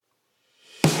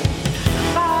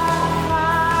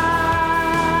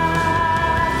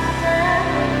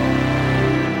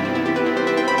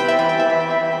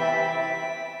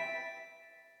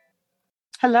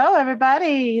Hello,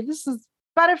 everybody. This is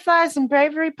Butterflies and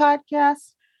Bravery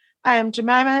podcast. I am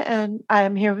Jemima, and I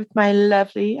am here with my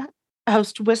lovely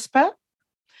host, Whisper.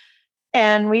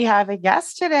 And we have a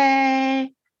guest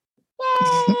today.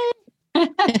 Yay!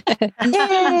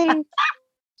 Yay!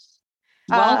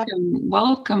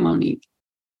 Welcome, Monique.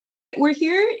 We're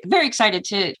here very excited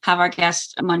to have our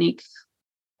guest, Monique.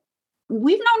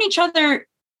 We've known each other,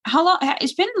 how long?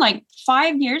 It's been like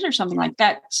 5 years or something like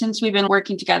that since we've been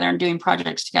working together and doing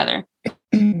projects together.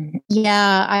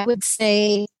 Yeah, I would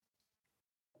say,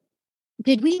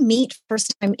 did we meet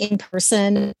first time in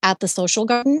person at the Social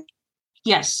Garden?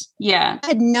 Yes. Yeah. I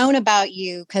had known about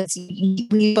you because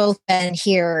we both been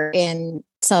here in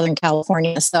Southern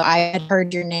California. So I had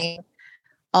heard your name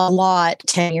a lot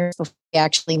 10 years before we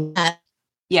actually met.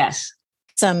 Yes.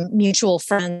 Some mutual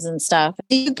friends and stuff.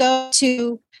 Did you go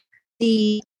to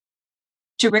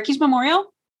Ricky's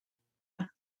Memorial?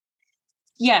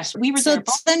 Yes, we were there.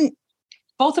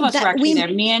 Both of us were actually there,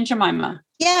 me and Jemima.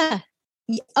 Yeah.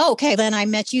 Oh, okay, then I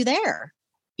met you there.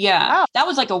 Yeah, that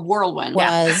was like a whirlwind.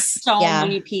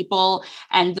 Many people,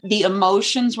 and the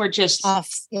emotions were just off.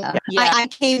 Yeah. I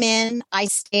came in, I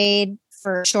stayed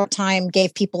for a short time,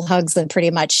 gave people hugs, and pretty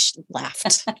much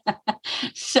left.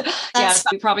 So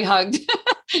we probably hugged.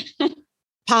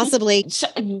 Possibly. So,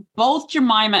 both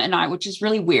Jemima and I, which is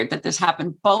really weird that this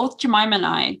happened, both Jemima and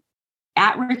I,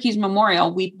 at Ricky's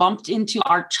Memorial, we bumped into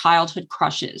our childhood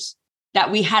crushes that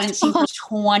we hadn't seen for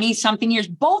 20-something years.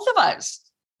 Both of us.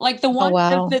 Like the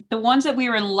ones that we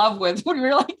were in love with when we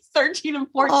were like 13 and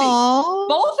 14. Aww.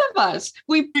 Both of us.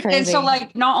 And so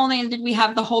like not only did we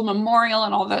have the whole memorial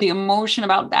and all the emotion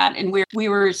about that, and we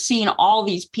were seeing all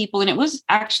these people, and it was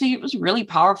really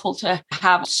powerful to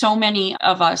have so many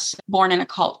of us born in a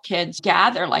cult kids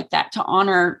gather like that to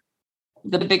honor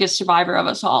the biggest survivor of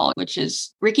us all, which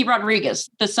is Ricky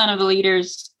Rodriguez, the son of the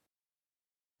leaders.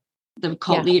 The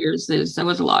cult leaders, there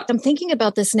was a lot. I'm thinking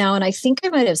about this now, and I think I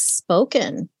might have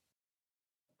spoken.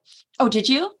 Oh, did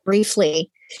you? Briefly.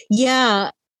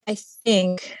 Yeah, I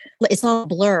think it's all a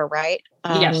blur, right?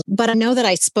 Yes. But I know that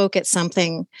I spoke at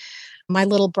something. My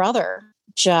little brother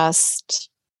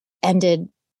just ended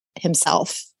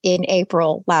himself in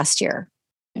April last year.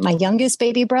 My youngest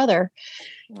baby brother,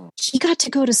 he got to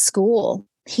go to school.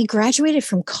 He graduated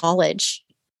from college.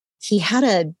 He had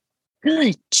a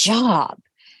good job.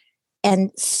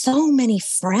 And so many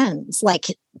friends,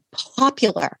 like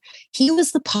popular. He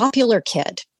was the popular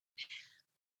kid.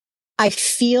 I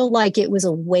feel like it was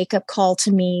a wake-up call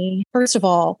to me. First of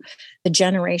all, the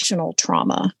generational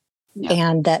trauma. Yeah.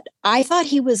 And that I thought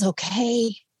he was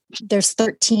okay. There's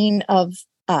 13 of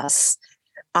us.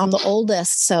 I'm the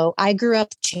oldest. So I grew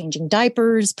up changing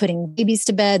diapers, putting babies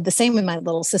to bed, the same with my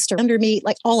little sister under me,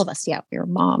 like all of us. Yeah, we were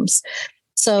moms.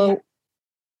 So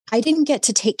I didn't get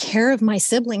to take care of my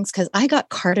siblings because I got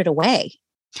carted away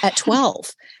at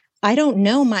 12. I don't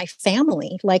know my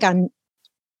family.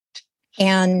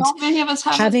 And so many of us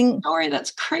have a story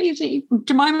that's crazy.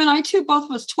 Jemima and I too, both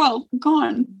of us 12,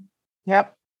 gone.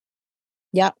 Yep.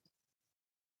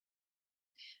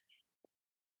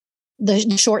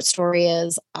 The short story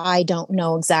is I don't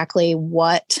know exactly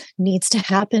what needs to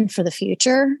happen for the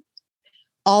future.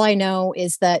 All I know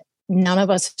is that none of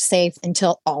us are safe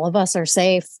until all of us are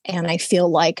safe. And I feel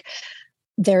like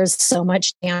there's so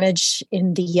much damage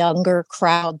in the younger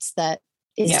crowds that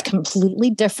is completely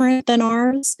different than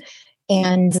ours.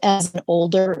 And as an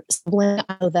older sibling,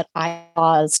 I know that I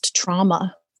caused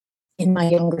trauma in my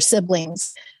younger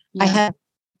siblings. I had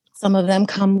some of them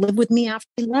come live with me after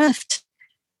he left.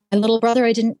 My little brother,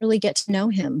 I didn't really get to know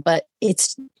him, but it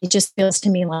just feels to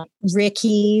me like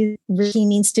Ricky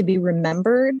needs to be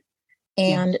remembered.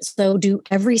 And so do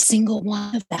every single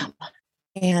one of them.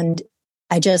 And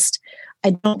I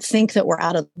don't think that we're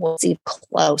out of the woods even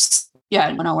close. Yeah,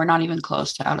 no, we're not even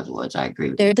close to out of the woods. I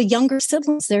agree with you. They're the younger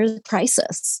siblings. There's a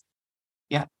crisis.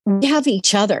 Yeah. We have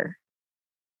each other.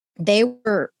 They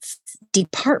were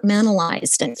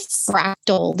departmentalized and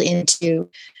fractaled into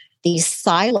these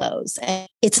silos. And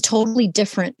it's a totally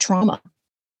different trauma.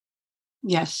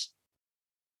 Yes.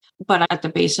 But at the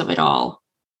base of it all,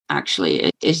 actually,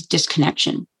 it is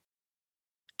disconnection.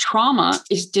 Trauma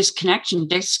is disconnection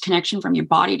from your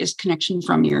body, disconnection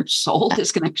from your soul,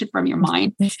 disconnection from your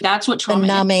mind. That's what trauma is.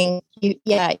 Numbing,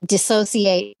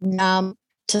 dissociate, numb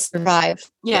to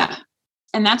survive. Yeah.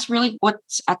 And that's really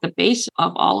what's at the base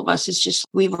of all of us is just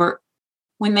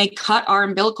when they cut our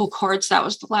umbilical cords, that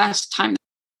was the last time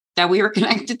that we were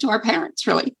connected to our parents,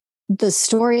 really. The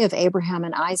story of Abraham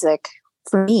and Isaac,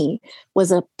 for me,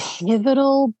 was a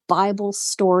pivotal Bible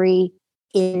story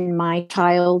in my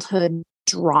childhood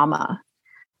drama.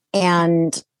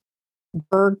 And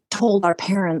we're told our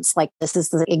parents, like, this is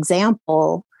the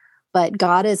example, but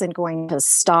God isn't going to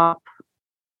stop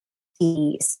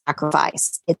the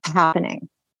sacrifice. It's happening.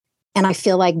 And I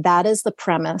feel like that is the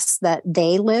premise that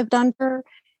they lived under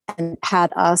and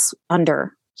had us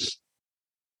under.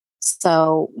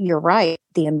 So you're right.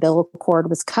 The umbilical cord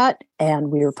was cut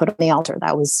and we were put on the altar.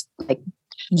 That was like,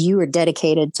 you were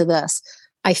dedicated to this.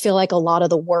 I feel like a lot of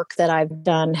the work that I've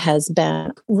done has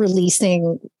been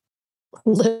releasing,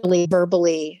 literally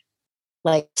verbally,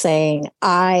 like saying,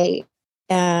 I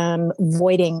am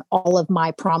voiding all of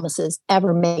my promises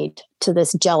ever made to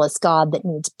this jealous God that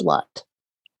needs blood.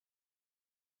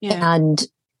 Yeah. And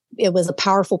it was a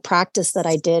powerful practice that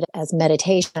I did as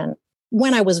meditation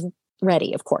when I was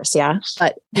ready, of course. Yeah.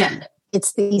 But yeah,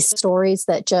 it's these stories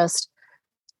that just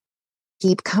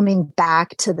keep coming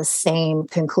back to the same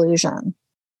conclusion,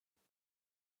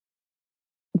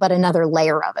 but another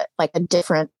layer of it, like a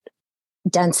different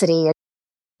density.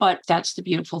 But that's the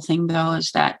beautiful thing, though,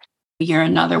 is that you're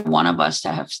another one of us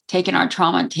that have taken our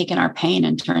trauma and taken our pain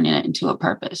and turning it into a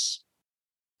purpose.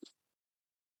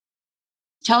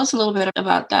 Tell us a little bit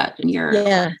about that and your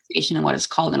organization and what it's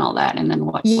called and all that, and then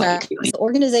what you're doing. The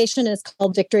organization is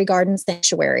called Victory Garden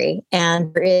Sanctuary,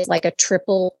 and there is like a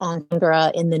triple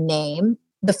entendre in the name.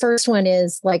 The first one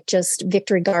is like just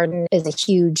Victory Garden is a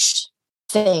huge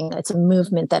thing. It's a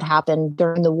movement that happened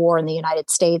during the war in the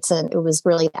United States, and it was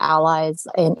really the Allies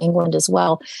in England as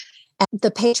well. And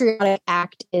the patriotic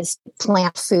act is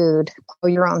plant food,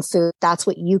 grow your own food. That's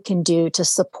what you can do to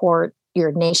support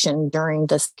your nation during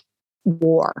this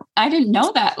war. I didn't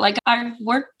know that. Like, I've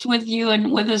worked with you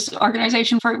and with this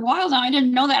organization for a while now. I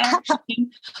didn't know that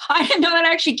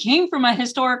actually came from a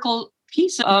historical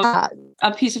piece of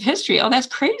a piece of history. Oh, that's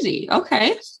crazy.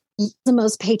 Okay. The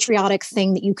most patriotic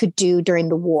thing that you could do during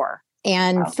the war.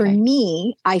 And for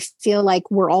me, I feel like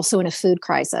we're also in a food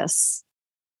crisis.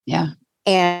 Yeah.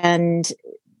 And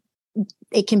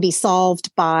it can be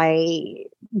solved by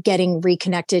getting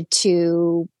reconnected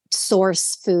to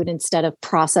source food instead of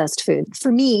processed food.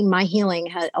 For me, my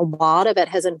healing, a lot of it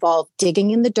has involved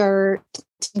digging in the dirt,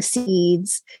 planting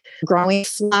seeds, growing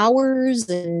flowers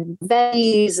and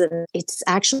veggies. And it's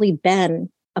actually been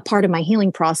a part of my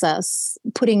healing process,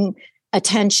 putting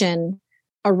attention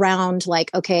around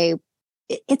like, okay,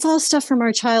 it's all stuff from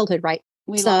our childhood, right?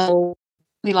 We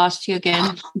lost you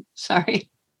again. Sorry.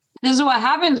 This is what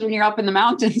happens when you're up in the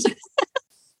mountains.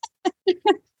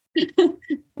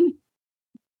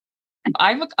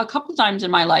 I've a couple times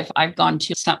in my life, I've gone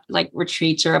to some like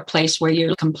retreats or a place where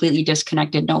you're completely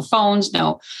disconnected, no phones,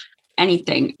 no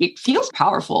anything. It feels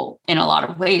powerful in a lot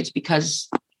of ways because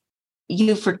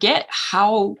you forget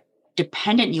how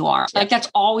dependent you are. Like that's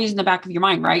always in the back of your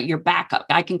mind, right? Your backup.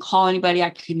 I can call anybody. I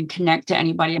can connect to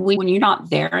anybody. When you're not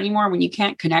there anymore, when you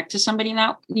can't connect to somebody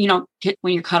now, when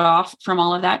you're cut off from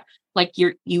all of that, like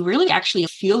you really actually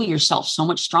feel yourself so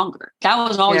much stronger. That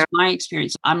was always my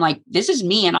experience. I'm like, this is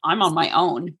me and I'm on my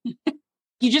own.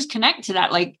 You just connect to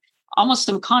that, like almost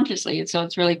subconsciously. So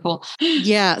it's really cool.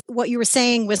 Yeah. What you were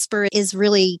saying, Whisper, is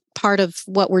really part of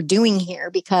what we're doing here,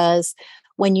 because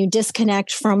when you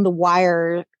disconnect from the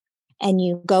wire and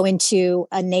you go into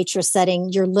a nature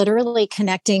setting, you're literally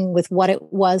connecting with what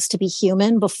it was to be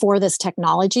human before this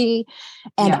technology.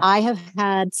 And I have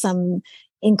had some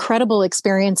incredible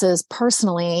experiences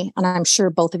personally, and I'm sure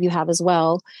both of you have as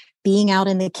well, being out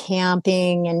in the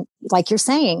camping. And like you're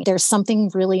saying, there's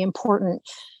something really important.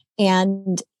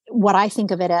 And what I think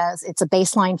of it as, it's a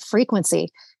baseline frequency,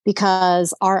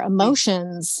 because our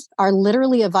emotions are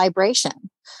literally a vibration.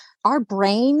 Our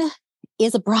brain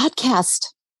is a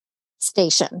broadcast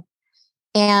station.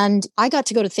 And I got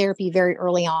to go to therapy very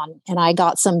early on, and I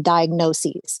got some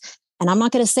diagnoses. And I'm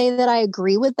not going to say that I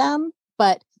agree with them,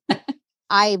 but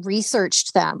I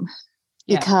researched them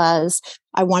because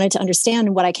I wanted to understand.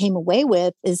 And what I came away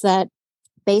with is that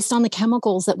based on the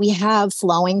chemicals that we have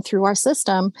flowing through our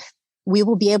system, we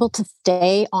will be able to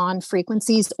stay on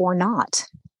frequencies or not.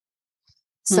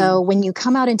 So when you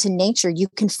come out into nature, you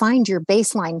can find your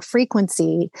baseline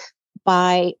frequency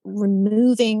by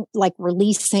releasing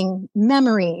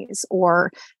memories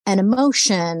or an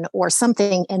emotion or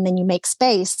something. And then you make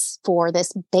space for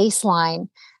this baseline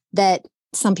that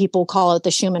some people call it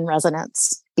the Schumann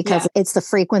resonance, because it's the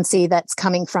frequency that's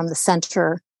coming from the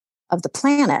center of the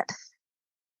planet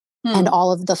and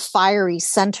all of the fiery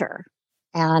center.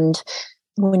 And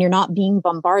when you're not being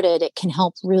bombarded, it can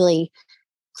help really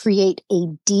create a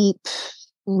deep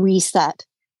reset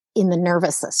in the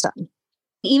nervous system.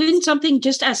 Even something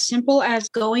just as simple as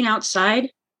going outside,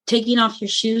 taking off your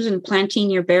shoes and planting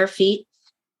your bare feet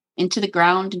into the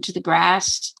ground, into the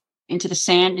grass, into the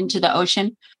sand, into the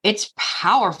ocean. It's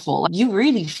powerful. You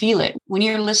really feel it when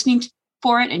you're listening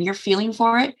for it and you're feeling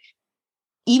for it.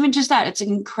 Even just that, it's an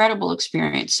incredible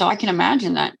experience. So I can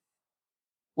imagine that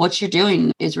what you're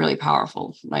doing is really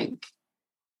powerful. Like,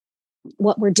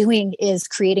 what we're doing is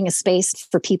creating a space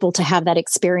for people to have that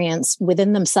experience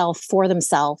within themselves, for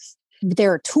themselves.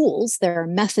 There are tools, there are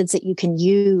methods that you can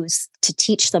use to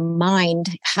teach the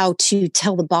mind how to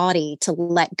tell the body to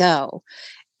let go,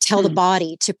 tell the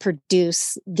body to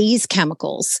produce these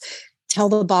chemicals, tell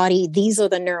the body, these are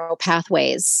the neural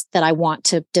pathways that I want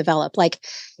to develop. Like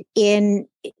in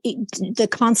the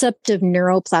concept of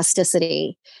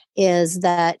neuroplasticity is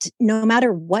that no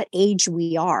matter what age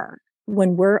we are,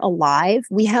 when we're alive,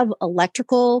 we have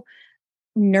electrical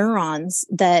neurons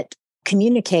that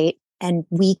communicate, and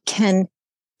we can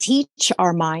teach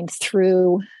our mind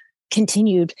through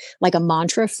continued, like a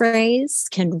mantra phrase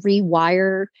can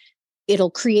rewire.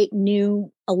 It'll create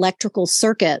new electrical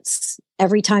circuits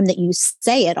every time that you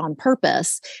say it on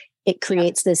purpose. It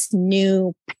creates this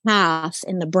new path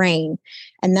in the brain.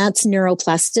 And that's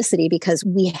neuroplasticity, because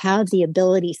we have the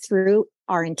ability through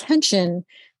our intention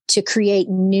to create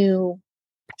new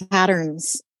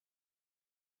patterns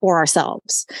for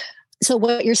ourselves. So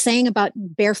what you're saying about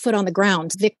barefoot on the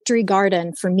ground, Victory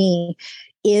Garden for me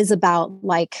is about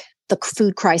like the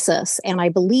food crisis. And I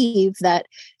believe that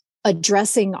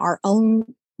addressing our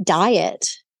own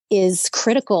diet is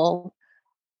critical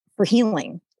for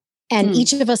healing. And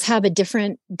each of us have a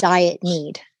different diet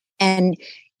need. And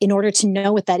in order to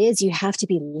know what that is, you have to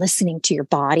be listening to your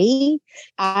body.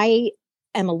 I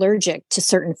am allergic to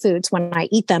certain foods. When I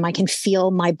eat them, I can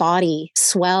feel my body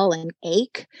swell and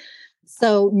ache.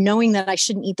 So knowing that I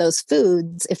shouldn't eat those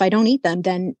foods, if I don't eat them,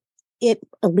 then it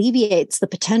alleviates the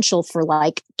potential for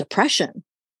like depression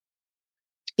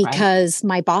because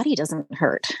my body doesn't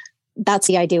hurt. That's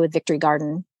the idea with Victory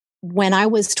Garden. When I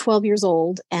was 12 years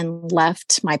old and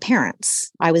left my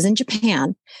parents, I was in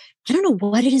Japan. I don't know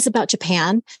what it is about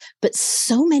Japan, but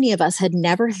so many of us had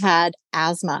never had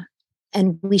asthma.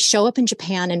 And we show up in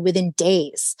Japan, and within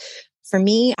days, for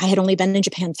me, I had only been in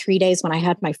Japan 3 days when I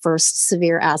had my first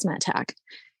severe asthma attack.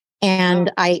 And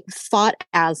I fought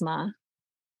asthma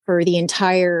for the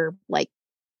entire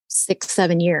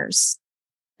 6-7 years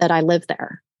that I lived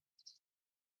there.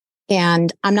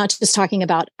 And I'm not just talking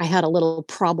about I had a little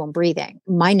problem breathing.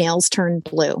 My nails turned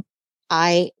blue.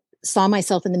 I saw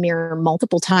myself in the mirror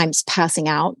multiple times passing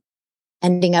out,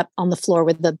 ending up on the floor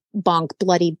with the bonk,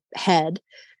 bloody head.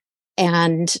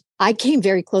 And I came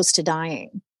very close to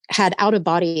dying, had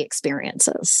out-of-body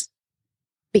experiences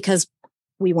because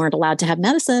we weren't allowed to have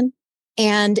medicine.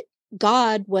 And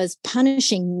God was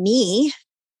punishing me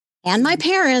and my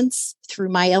parents through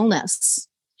my illness.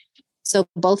 So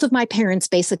both of my parents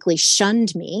basically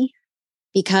shunned me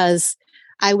because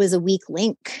I was a weak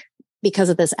link because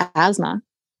of this asthma.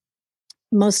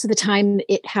 Most of the time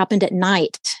it happened at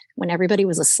night when everybody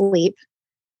was asleep.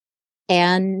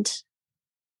 And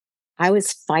I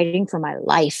was fighting for my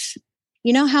life.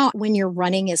 You know how when you're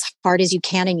running as hard as you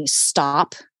can and you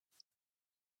stop,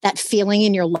 that feeling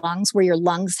in your lungs where your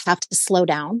lungs have to slow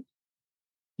down?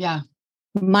 Yeah.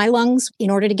 My lungs, in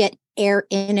order to get air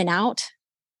in and out,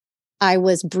 I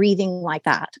was breathing like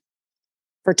that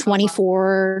for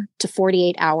 24 to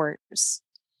 48 hours.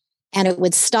 And it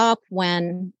would stop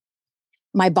when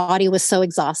my body was so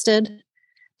exhausted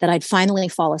that I'd finally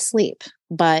fall asleep.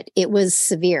 But it was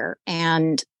severe.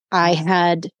 And I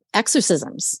had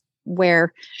exorcisms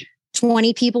where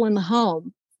 20 people in the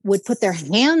home would put their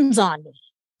hands on me,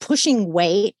 pushing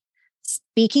weight,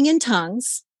 speaking in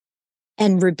tongues,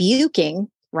 and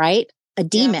rebuking, a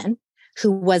demon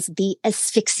who was the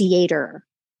asphyxiator.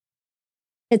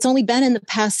 It's only been in the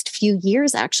past few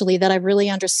years, actually, that I really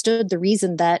understood the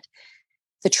reason that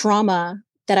the trauma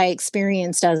that I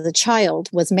experienced as a child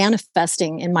was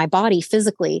manifesting in my body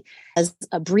physically as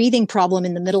a breathing problem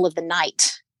in the middle of the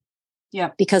night.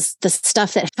 Yeah. Because the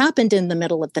stuff that happened in the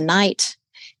middle of the night,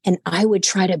 and I would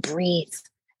try to breathe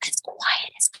as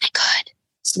quiet as I could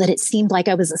so that it seemed like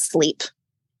I was asleep.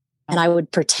 And I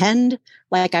would pretend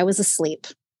like I was asleep.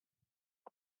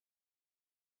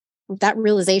 That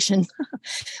realization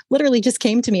literally just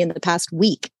came to me in the past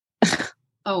week.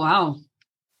 Oh, wow.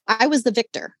 I was the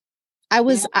victor.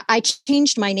 I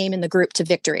changed my name in the group to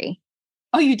Victory.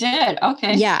 Oh, you did?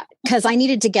 Okay. Yeah, because I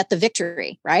needed to get the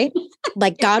victory, right?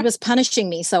 Like God was punishing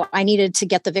me, so I needed to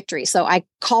get the victory. So I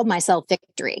called myself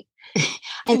Victory.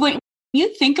 And when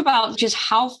you think about just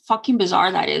how fucking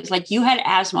bizarre that is, like you had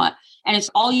asthma and it's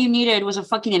all you needed was a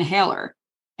fucking inhaler.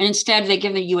 And instead they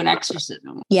give you an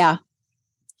exorcism. Yeah.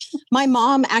 My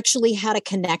mom actually had a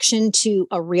connection to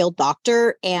a real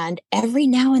doctor, and every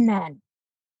now and then,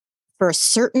 for a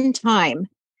certain time,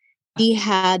 he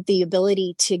had the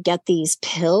ability to get these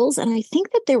pills. And I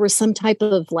think that there was some type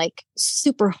of like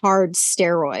super hard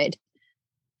steroid.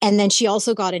 And then she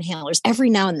also got inhalers every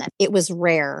now and then. It was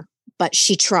rare, but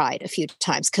she tried a few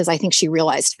times because I think she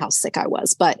realized how sick I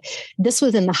was. But this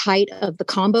was in the height of the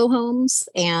combo homes,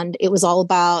 and it was all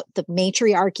about the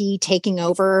matriarchy taking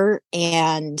over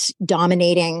and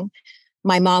dominating.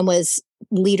 My mom was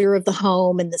leader of the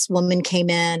home, and this woman came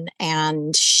in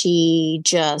and she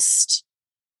just,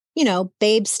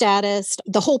 babe status.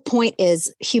 The whole point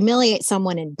is humiliate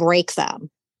someone and break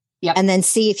them. Yep. And then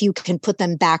see if you can put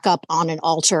them back up on an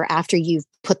altar after you've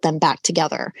put them back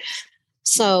together.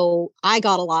 So I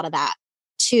got a lot of that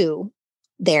too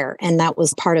there. And that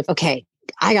was part of, okay,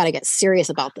 I got to get serious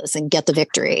about this and get the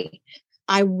victory.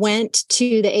 I went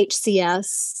to the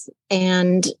HCS,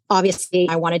 and obviously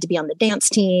I wanted to be on the dance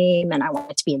team and I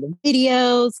wanted to be in the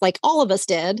videos like all of us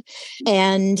did.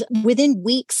 And within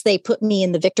weeks, they put me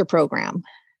in the Victor program.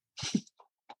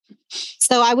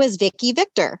 So I was Vicky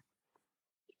Victor.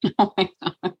 Oh my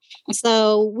God.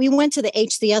 So we went to the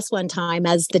HCS one time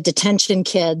as the detention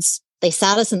kids. They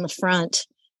sat us in the front,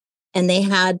 and they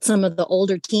had some of the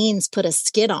older teens put a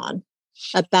skit on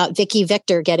about Vicky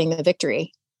Victor getting the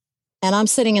victory. And I'm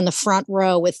sitting in the front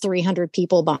row with 300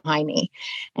 people behind me,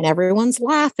 and everyone's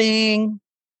laughing.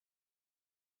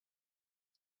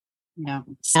 Yeah.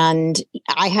 And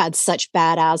I had such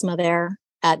bad asthma there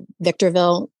at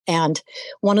Victorville. And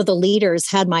one of the leaders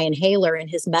had my inhaler in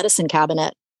his medicine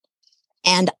cabinet.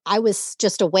 And I was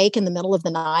just awake in the middle of the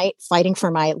night fighting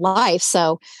for my life.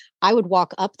 So I would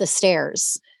walk up the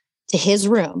stairs to his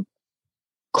room,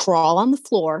 crawl on the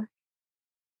floor,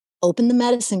 open the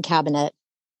medicine cabinet,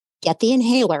 get the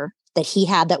inhaler that he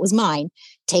had that was mine,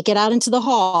 take it out into the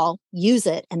hall, use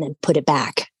it, and then put it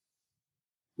back.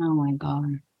 Oh my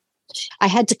God. I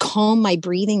had to calm my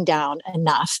breathing down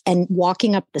enough, and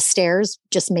walking up the stairs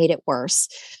just made it worse.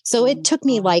 So it took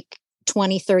me like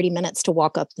 20, 30 minutes to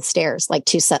walk up the stairs, like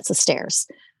 2 sets of stairs.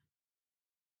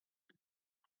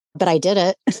 But I did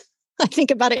it. I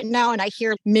think about it now and I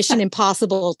hear Mission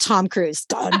Impossible, Tom Cruise,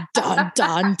 dun, dun,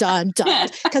 dun, dun, dun.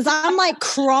 Because I'm like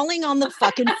crawling on the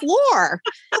fucking floor.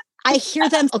 I hear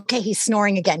them. Okay, he's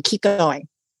snoring again. Keep going.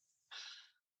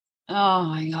 Oh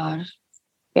my God.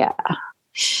 Yeah.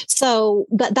 So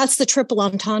that's the triple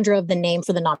entendre of the name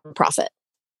for the nonprofit.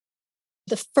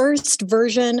 The first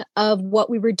version of what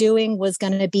we were doing was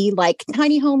going to be like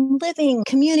tiny home living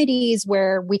communities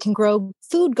where we can grow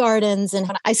food gardens.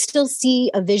 And I still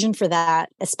see a vision for that,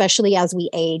 especially as we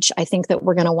age. I think that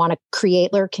we're going to want to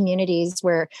create their communities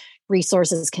where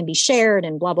resources can be shared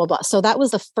and blah, blah, blah. So that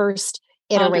was the first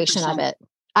iteration 100%. of it.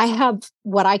 I have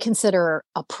what I consider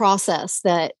a process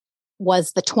that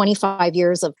was the 25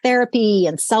 years of therapy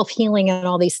and self-healing and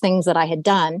all these things that I had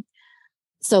done.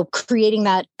 So creating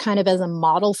that kind of as a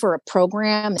model for a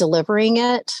program, delivering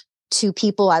it to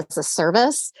people as a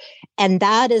service. And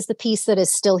that is the piece that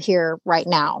is still here right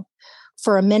now.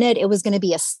 For a minute, it was going to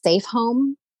be a safe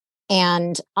home.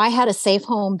 And I had a safe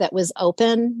home that was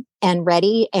open and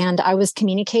ready. And I was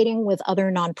communicating with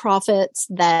other nonprofits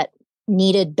that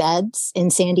needed beds in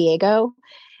San Diego.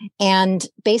 And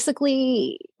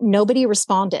basically, nobody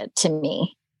responded to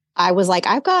me. I was like,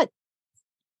 I've got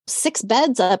 6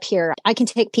 beds up here. I can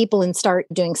take people and start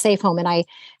doing safe home. And I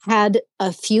had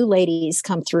a few ladies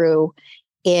come through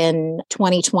in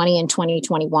 2020 and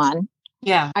 2021.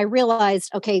 Yeah. I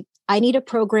realized, okay, I need a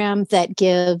program that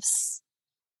gives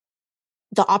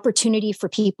the opportunity for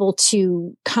people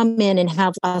to come in and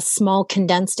have a small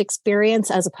condensed experience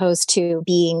as opposed to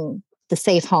being the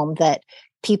safe home that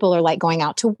people are like going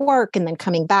out to work and then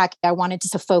coming back. I wanted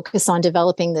to focus on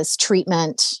developing this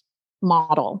treatment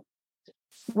model,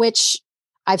 which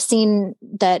I've seen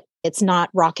that it's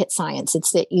not rocket science.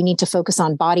 It's that you need to focus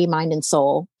on body, mind, and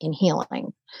soul in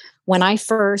healing. When I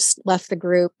first left the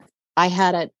group, I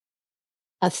had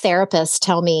a therapist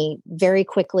tell me very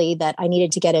quickly that I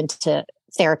needed to get into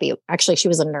therapy. Actually, she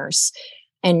was a nurse.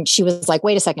 And she was like,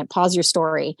 wait a second, pause your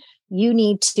story. You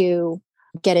need to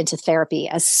get into therapy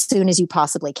as soon as you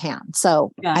possibly can.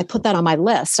 So Yeah. I put that on my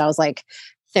list. I was like,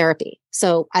 therapy.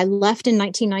 So I left in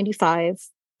 1995.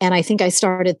 And I think I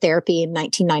started therapy in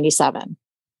 1997,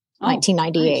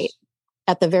 1998 nice.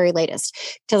 At the very latest,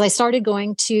 because I started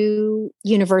going to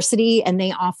university and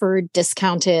they offered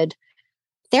discounted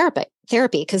therapy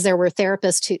because there were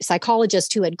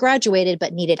psychologists who had graduated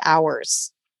but needed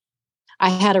hours. I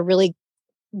had a really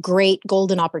great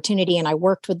golden opportunity and I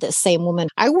worked with this same woman.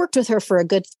 I worked with her for a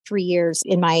good 3 years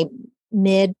in my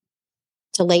mid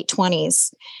to late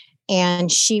 20s.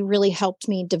 And she really helped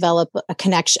me develop a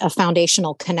connection, a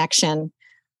foundational connection,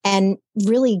 and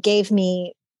really gave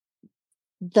me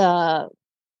the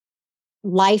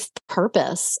life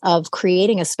purpose of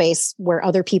creating a space where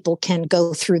other people can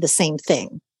go through the same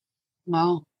thing.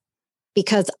 Wow.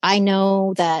 Because I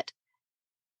know that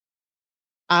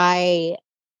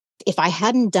if I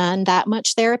hadn't done that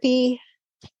much therapy,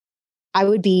 I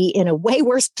would be in a way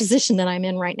worse position than I'm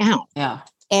in right now. Yeah.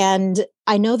 And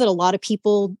I know that a lot of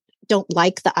people don't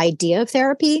like the idea of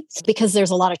therapy because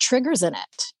there's a lot of triggers in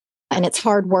it and it's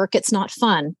hard work. It's not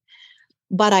fun.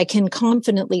 But I can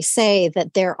confidently say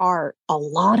that there are a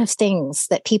lot of things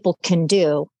that people can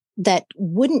do that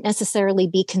wouldn't necessarily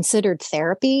be considered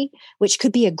therapy, which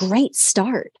could be a great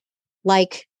start,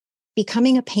 like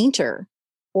becoming a painter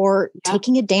or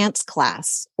taking a dance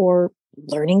class or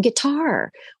learning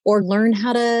guitar or learn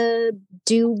how to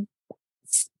do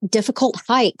difficult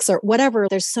hikes or whatever.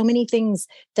 There's so many things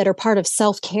that are part of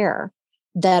self-care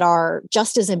that are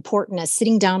just as important as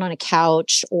sitting down on a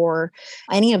couch or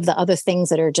any of the other things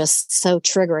that are just so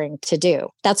triggering to do.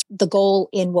 That's the goal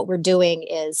in what we're doing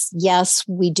is, yes,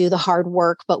 we do the hard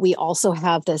work, but we also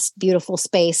have this beautiful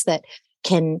space that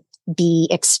can be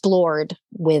explored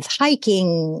with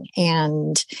hiking.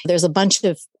 And there's a bunch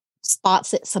of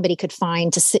spots that somebody could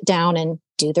find to sit down and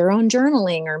do their own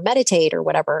journaling or meditate or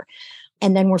whatever.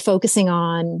 And then we're focusing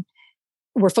on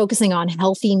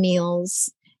healthy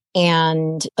meals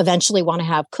and eventually want to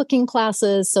have cooking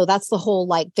classes. So that's the whole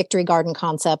like Victory Garden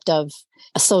concept of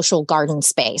a social garden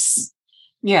space.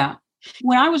 Yeah.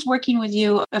 When I was working with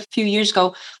you a few years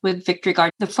ago with Victory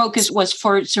Garden, the focus was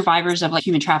for survivors of like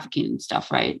human trafficking and stuff,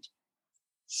 right?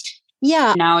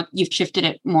 Yeah. Now you've shifted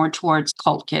it more towards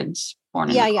cult kids born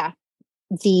in Yeah.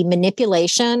 The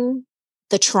manipulation,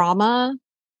 the trauma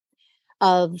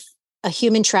of a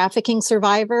human trafficking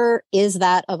survivor is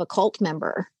that of a cult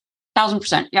member.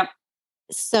 1,000%. Yep.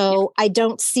 So I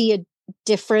don't see a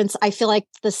difference. I feel like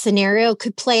the scenario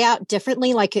could play out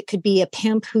differently. Like it could be a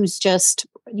pimp who's just,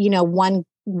 one,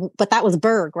 but that was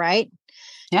Berg, right?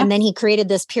 Yeah. And then he created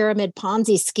this pyramid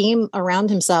Ponzi scheme around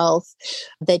himself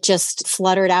that just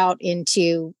fluttered out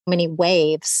into many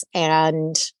waves.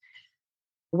 And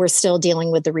we're still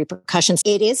dealing with the repercussions.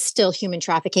 It is still human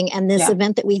trafficking. And this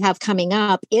event that we have coming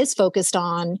up is focused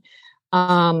on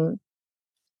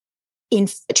in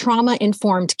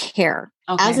trauma-informed care.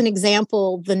 Okay. As an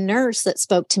example, the nurse that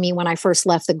spoke to me when I first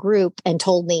left the group and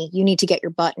told me, you need to get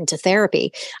your butt into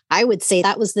therapy, I would say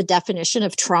that was the definition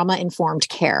of trauma-informed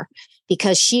care,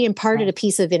 because she imparted a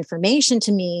piece of information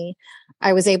to me.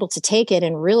 I was able to take it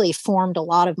and really formed a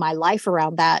lot of my life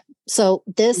around that. So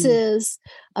this is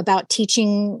about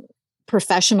teaching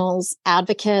professionals,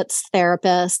 advocates,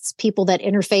 therapists, people that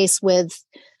interface with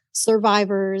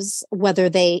survivors, whether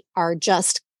they are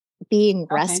just being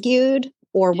rescued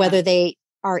or whether they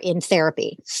are in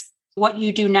therapy. What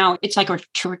you do now, it's like a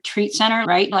retreat center,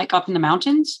 right? Like up in the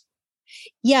mountains?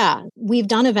 Yeah, we've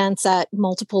done events at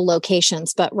multiple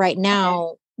locations, but right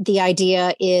now the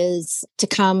idea is to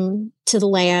come to the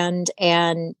land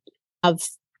and have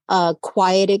a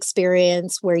quiet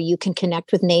experience where you can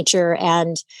connect with nature,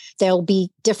 and there'll be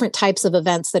different types of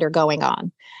events that are going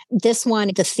on. This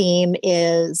one, the theme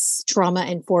is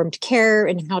trauma-informed care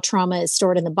and how trauma is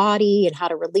stored in the body and how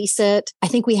to release it. I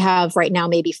think we have right now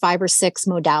maybe 5 or 6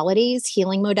 modalities,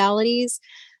 healing modalities.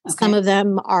 Okay. Some of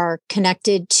them are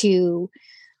connected to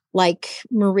like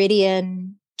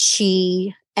meridian,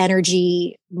 chi,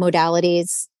 energy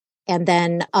modalities. And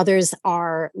then others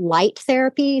are light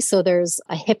therapy. So there's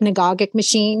a hypnagogic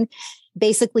machine.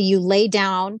 Basically, you lay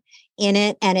down in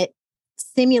it and it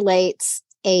simulates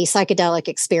a psychedelic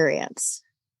experience.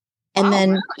 And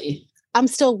then really? I'm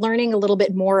still learning a little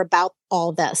bit more about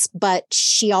all this, but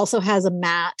she also has a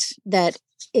mat that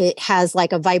it has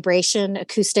like a vibration,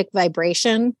 acoustic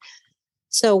vibration.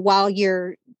 So while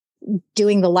you're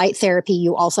doing the light therapy,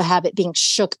 you also have it being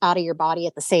shook out of your body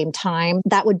at the same time.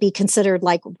 That would be considered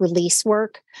like release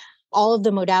work. All of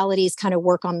the modalities kind of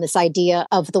work on this idea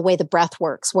of the way the breath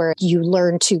works, where you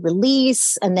learn to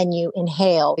release and then you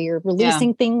inhale. You're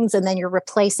releasing things and then you're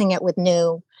replacing it with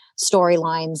new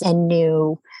storylines and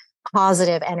new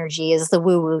positive energy is the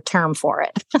woo-woo term for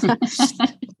it.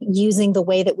 Using the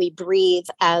way that we breathe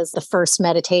as the first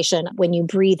meditation. When you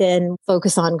breathe in,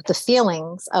 focus on the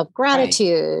feelings of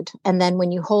gratitude. Right. And then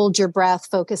when you hold your breath,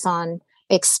 focus on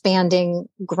expanding,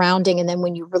 grounding. And then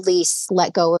when you release,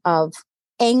 let go of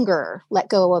anger, let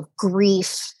go of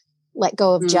grief, let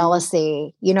go of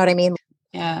jealousy. You know what I mean?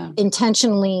 Yeah.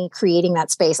 Intentionally creating that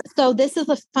space. So this is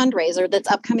a fundraiser that's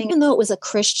upcoming. Even though it was a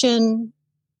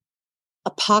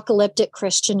apocalyptic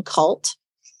Christian cult,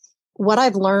 what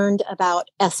I've learned about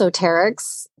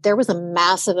esoterics, there was a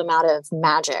massive amount of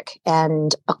magic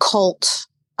and occult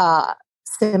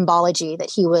symbology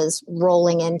that he was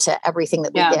rolling into everything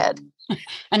that we did.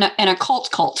 And a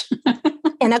cult.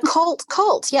 An occult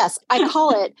cult, yes. I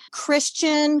call it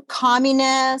Christian,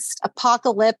 communist,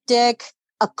 apocalyptic,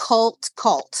 occult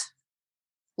cult.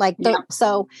 Like,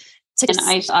 so... An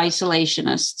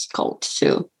isolationist cult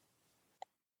too.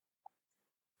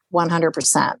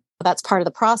 100%. That's part of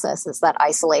the process, is that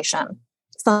isolation.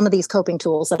 Some of these coping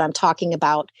tools that I'm talking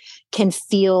about can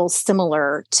feel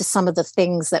similar to some of the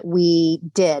things that we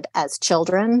did as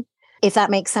children. If that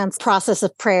makes sense, process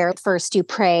of prayer. First you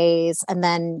praise, and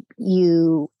then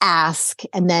you ask,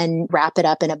 and then wrap it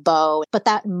up in a bow. But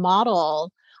that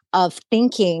model of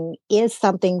thinking is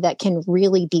something that can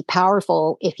really be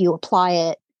powerful if you apply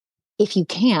it. If you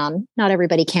can, not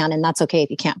everybody can, and that's okay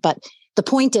if you can't. But the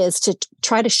point is to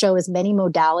try to show as many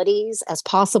modalities as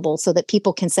possible so that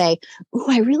people can say, "Oh,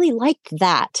 I really liked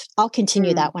that. I'll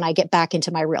continue that when I get back into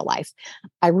my real life.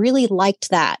 I really liked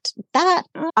that. That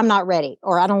I'm not ready,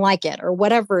 or I don't like it, or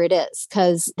whatever it is."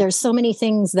 Because there's so many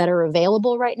things that are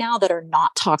available right now that are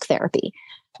not talk therapy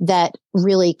that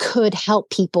really could help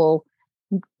people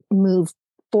move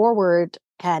forward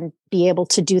and be able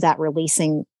to do that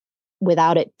releasing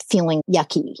without it feeling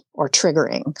yucky or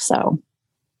triggering. So,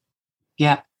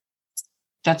 yeah,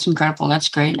 that's incredible. That's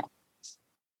great.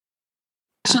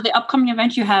 So the upcoming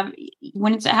event you have,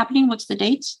 when is it happening? What's the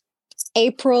dates?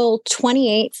 April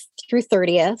 28th through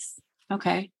 30th.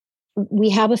 Okay.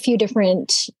 We have a few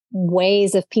different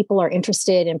ways if people are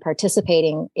interested in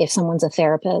participating. If someone's a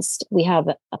therapist, we have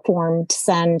a form to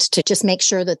send to just make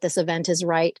sure that this event is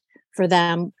right for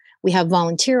them. We have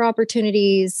volunteer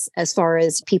opportunities as far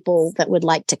as people that would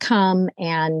like to come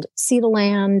and see the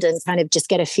land and kind of just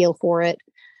get a feel for it.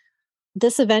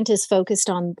 This event is focused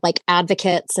on like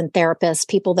advocates and therapists,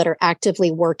 people that are actively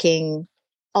working.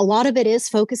 A lot of it is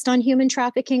focused on human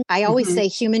trafficking. I always say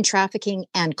human trafficking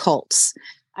and cults.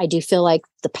 I do feel like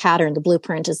the pattern, the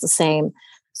blueprint is the same.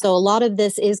 So a lot of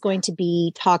this is going to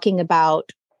be talking about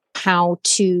how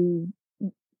to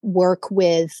work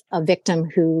with a victim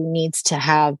who needs to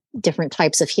have different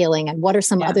types of healing, and what are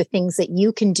some other things that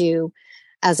you can do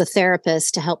as a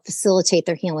therapist to help facilitate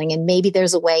their healing. And maybe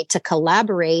there's a way to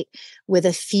collaborate with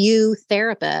a few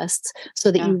therapists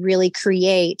so that you really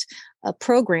create a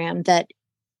program that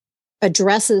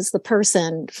addresses the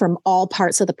person from all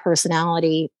parts of the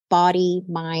personality, body,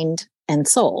 mind, and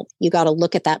soul. You got to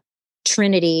look at that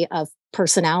trinity of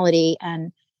personality.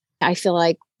 And I feel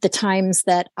like the times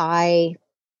that I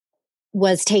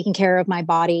was taking care of my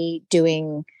body,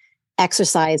 doing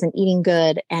exercise and eating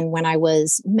good, and when I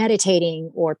was meditating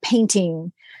or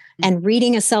painting and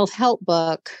reading a self-help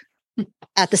book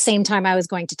at the same time I was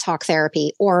going to talk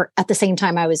therapy, or at the same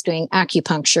time I was doing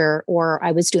acupuncture, or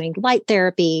I was doing light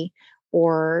therapy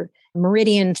or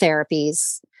meridian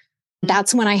therapies,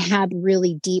 that's when I had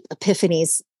really deep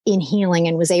epiphanies in healing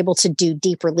and was able to do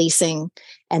deep releasing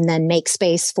and then make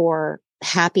space for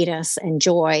happiness and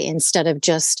joy instead of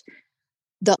just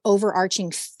the overarching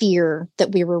fear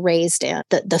that we were raised in,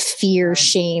 the fear,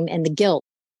 shame, and the guilt.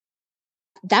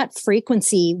 That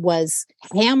frequency was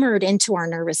hammered into our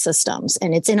nervous systems,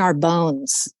 and it's in our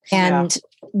bones. And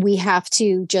we have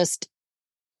to just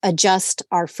adjust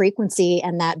our frequency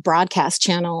and that broadcast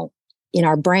channel in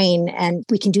our brain. And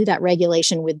we can do that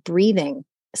regulation with breathing,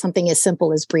 something as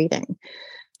simple as breathing.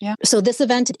 Yeah. So this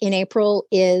event in April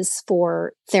is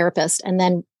for therapists. And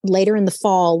then later in the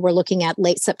fall, we're looking at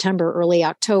late September, early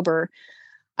October.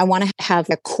 I want to have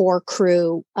a core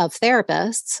crew of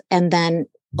therapists and then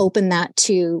open that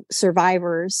to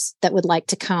survivors that would like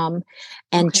to come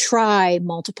and try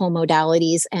multiple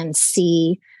modalities and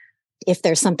see if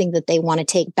there's something that they want to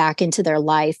take back into their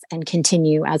life and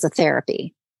continue as a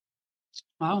therapy.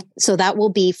 Wow. So that will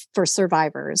be for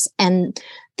survivors. And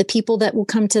the people that will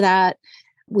come to that,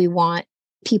 we want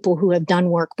people who have done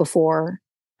work before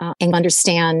and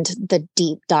understand the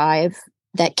deep dive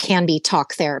that can be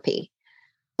talk therapy.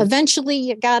 Eventually,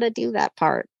 you got to do that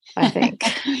part, I think.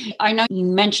 I know you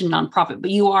mentioned nonprofit, but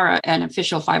you are an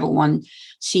official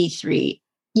 501c3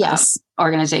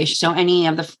 organization. So any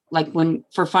of the, like when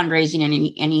for fundraising and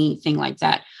anything like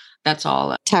that, that's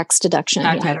all tax deduction.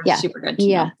 Super good.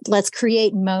 Know. Let's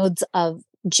create modes of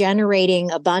generating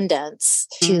abundance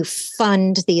to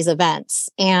fund these events.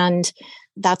 And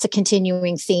that's a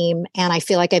continuing theme. And I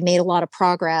feel like I've made a lot of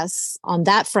progress on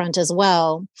that front as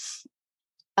well.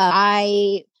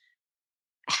 I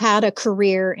had a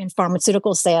career in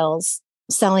pharmaceutical sales,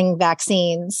 selling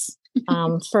vaccines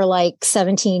for like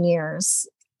 17 years.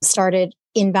 Started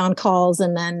inbound calls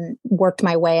and then worked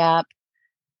my way up.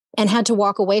 and had to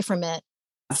walk away from it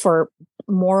for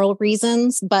moral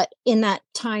reasons. But in that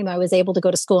time, I was able to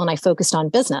go to school and I focused on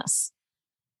business.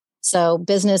 So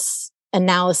business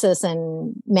analysis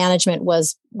and management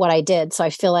was what I did. So I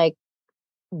feel like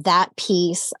that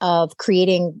piece of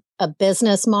creating a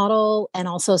business model and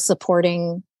also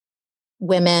supporting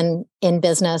women in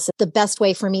business, the best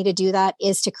way for me to do that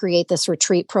is to create this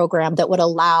retreat program that would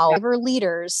allow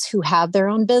leaders who have their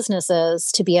own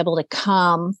businesses to be able to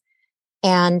come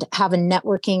and have a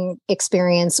networking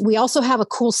experience. We also have a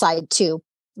cool side too,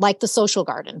 like the social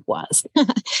garden was.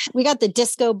 We got the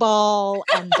disco ball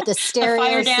and the stereo the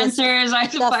fire dancers,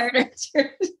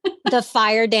 the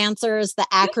fire dancers, the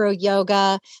acro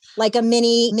yoga, like a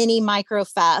mini micro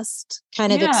fest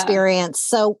kind of experience.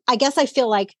 So I guess I feel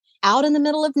like out in the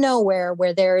middle of nowhere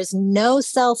where there is no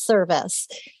cell service,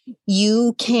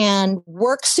 you can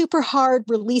work super hard,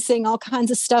 releasing all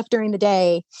kinds of stuff during the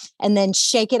day, and then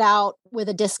shake it out with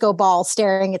a disco ball,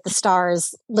 staring at the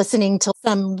stars, listening to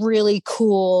some really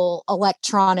cool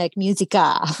electronic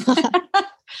musica.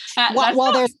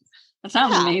 That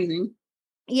sounds amazing.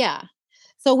 Yeah.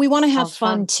 So we want to have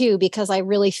fun too, because I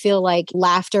really feel like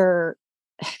laughter,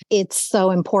 it's so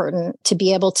important to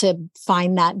be able to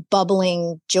find that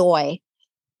bubbling joy.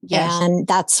 Yes. And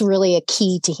that's really a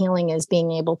key to healing, is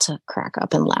being able to crack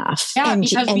up and laugh and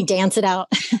dance it out.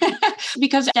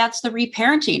 Because that's the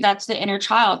reparenting. That's the inner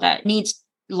child that needs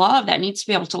love, that needs to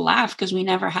be able to laugh, because we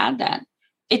never had that.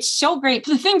 It's so great.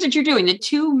 The things that you're doing, the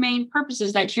two main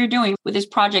purposes that you're doing with this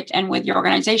project and with your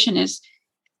organization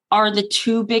are the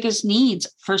two biggest needs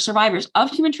for survivors of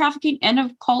human trafficking and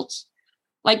of cults.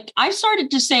 Like, I started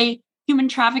to say human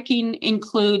trafficking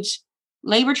includes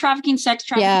labor trafficking, sex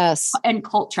trafficking, and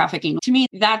cult trafficking. To me,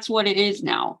 that's what it is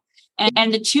now.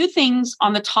 And the two things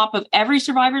on the top of every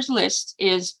survivor's list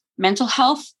is mental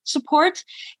health support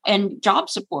and job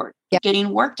support,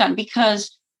 getting work done.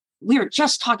 Because we were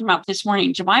just talking about this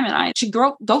morning, Jemima and I, to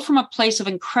go from a place of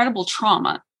incredible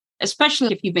trauma,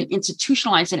 especially if you've been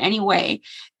institutionalized in any way,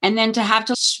 and then to have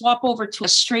to swap over to a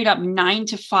straight up 9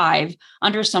 to 5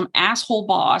 under some asshole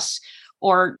boss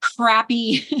or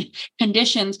crappy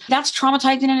conditions, that's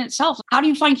traumatizing in itself. How do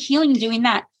you find healing doing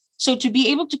that? So to be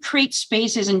able to create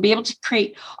spaces and be able to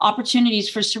create opportunities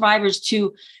for survivors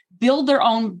to build their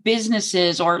own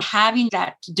businesses, or having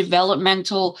that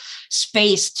developmental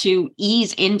space to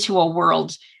ease into a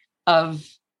world of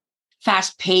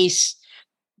fast-paced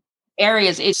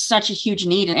areas, is such a huge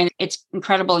need. And it's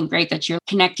incredible and great that you're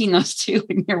connecting those two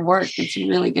in your work. It's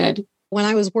really good. When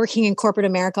I was working in corporate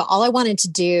America, all I wanted to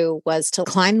do was to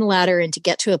climb the ladder and to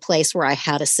get to a place where I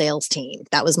had a sales team.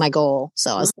 That was my goal.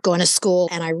 So I was going to school,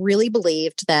 and I really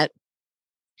believed that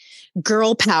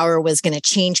girl power was going to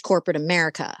change corporate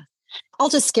America. I'll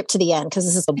just skip to the end because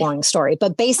this is a boring story.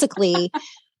 But basically,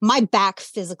 my back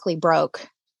physically broke.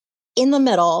 In the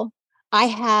middle, I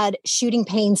had shooting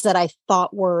pains that I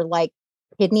thought were like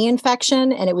kidney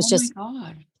infection. And it was just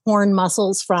torn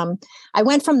muscles I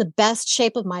went from the best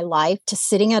shape of my life to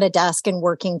sitting at a desk and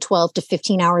working 12 to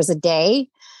 15 hours a day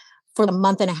for a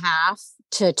month and a half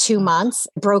to 2 months,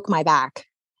 broke my back.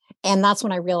 And that's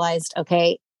when I realized,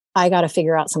 okay, I got to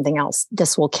figure out something else.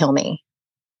 This will kill me.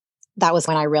 That was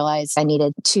when I realized I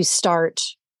needed to start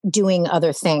doing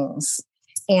other things.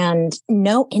 And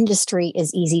no industry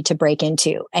is easy to break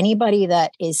into. Anybody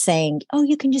that is saying, oh,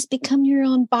 you can just become your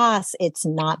own boss, it's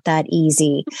not that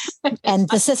easy. And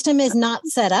the system is not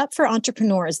set up for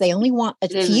entrepreneurs. They only want a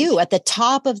few at the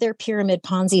top of their pyramid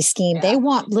Ponzi scheme. Yeah. They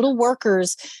want little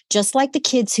workers, just like the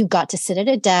kids who got to sit at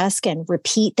a desk and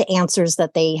repeat the answers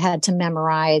that they had to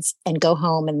memorize and go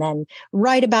home and then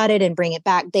write about it and bring it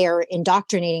back. They're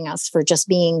indoctrinating us for just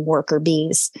being worker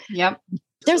bees. Yep.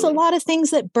 There's a lot of things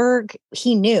that Berg,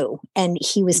 he knew, and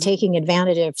he was taking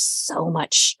advantage of so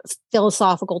much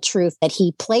philosophical truth that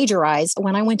he plagiarized.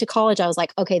 When I went to college, I was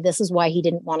like, okay, this is why he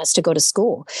didn't want us to go to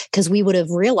school, because we would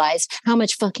have realized how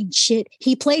much fucking shit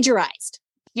he plagiarized.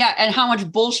 Yeah, and how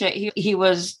much bullshit he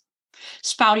was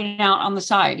spouting out on the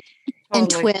side. And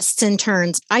twists and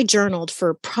turns. I journaled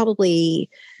for probably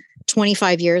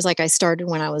 25 years. Like, I started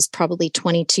when I was probably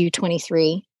 22,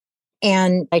 23.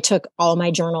 And I took all my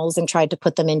journals and tried to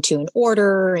put them into an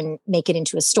order and make it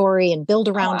into a story and build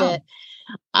around it.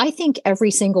 I think every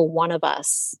single one of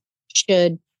us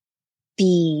should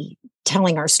be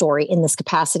telling our story in this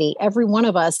capacity. Every one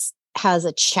of us has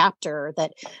a chapter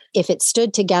that, if it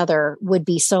stood together, would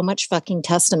be so much fucking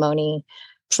testimony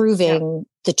proving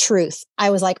the truth. I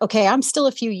was like, okay, I'm still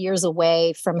a few years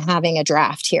away from having a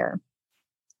draft here.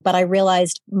 But I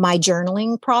realized my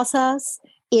journaling process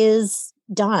is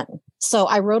done. So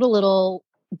I wrote a little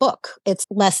book. It's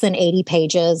less than 80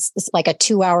 pages. It's like a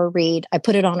 2-hour read. I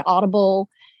put it on Audible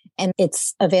and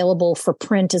it's available for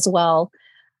print as well.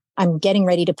 I'm getting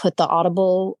ready to put the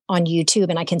Audible on YouTube,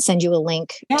 and I can send you a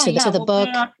link to the book.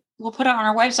 We'll put it on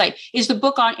our website. Is the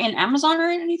book in Amazon or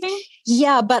anything?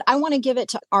 Yeah, but I want to give it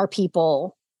to our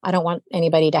people. I don't want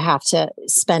anybody to have to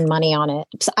spend money on it.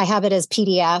 So I have it as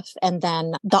PDF, and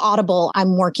then the Audible,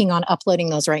 I'm working on uploading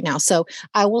those right now. So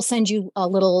I will send you a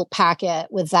little packet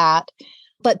with that.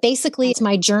 But basically, it's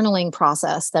my journaling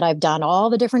process that I've done, all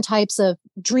the different types of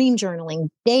dream journaling,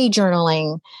 day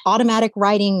journaling, automatic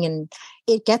writing, and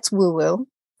it gets woo-woo.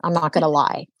 I'm not going to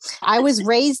lie. I was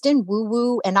raised in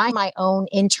woo-woo, and I my own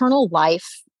internal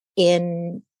life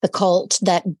in the cult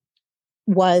that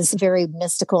was very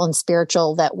mystical and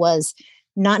spiritual, that was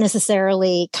not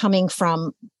necessarily coming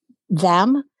from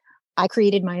them. I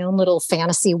created my own little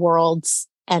fantasy worlds,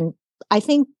 and I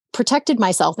think protected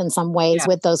myself in some ways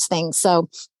with those things. So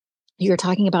you're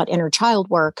talking about inner child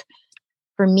work.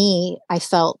 For me, I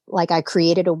felt like I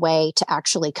created a way to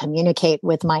actually communicate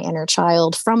with my inner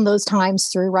child from those times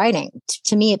through writing.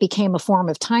 To me, it became a form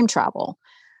of time travel.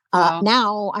 Wow.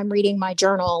 Now I'm reading my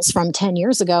journals from 10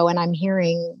 years ago, and I'm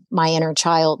hearing my inner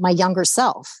child, my younger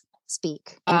self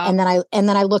speak. And then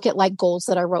I look at like goals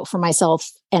that I wrote for myself.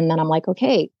 And then I'm like,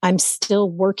 okay, I'm still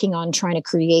working on trying to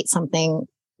create something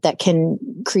that can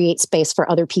create space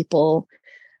for other people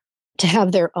to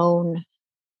have their own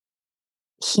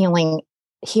healing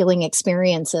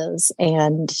experiences.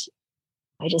 And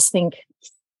I just think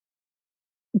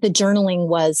the journaling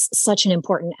was such an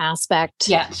important aspect.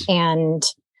 Yes. And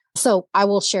so I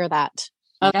will share that.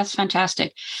 Oh, that's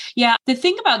fantastic. Yeah. The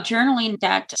thing about journaling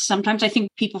that sometimes I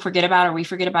think people forget about or we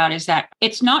forget about is that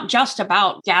it's not just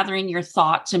about gathering your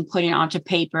thoughts and putting it onto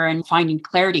paper and finding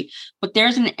clarity, but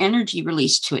there's an energy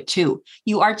release to it too.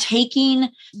 You are taking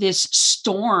this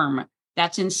storm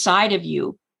that's inside of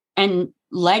you and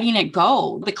letting it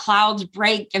go. The clouds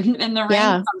break and the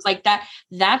rain comes like that.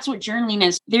 That's what journaling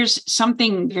is. There's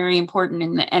something very important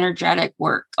in the energetic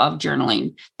work of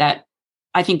journaling that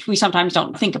I think we sometimes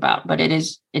don't think about, but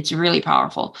it's really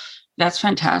powerful. That's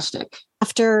fantastic.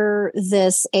 After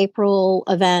this April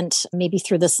event, maybe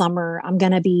through the summer, I'm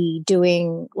going to be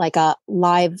doing like a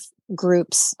live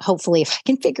groups, hopefully, if I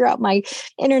can figure out my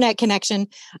internet connection,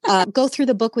 go through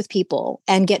the book with people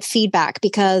and get feedback,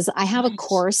 because I have a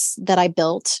course that I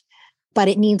built, but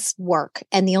it needs work.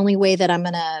 And the only way that I'm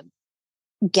going to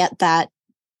get that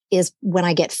is when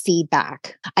I get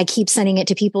feedback. I keep sending it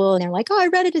to people and they're like, oh, I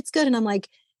read it, it's good. And I'm like,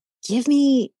 give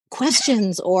me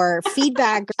questions or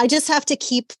feedback. I just have to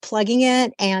keep plugging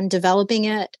it and developing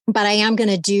it. But I am going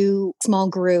to do a small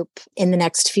group in the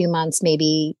next few months,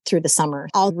 maybe through the summer.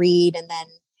 I'll read and then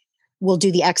we'll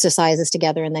do the exercises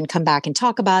together and then come back and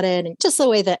talk about it. And just the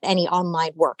way that any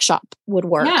online workshop would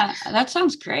work. Yeah, that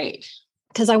sounds great.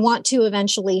 Because I want to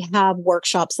eventually have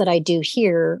workshops that I do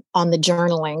here on the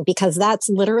journaling, because that's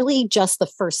literally just the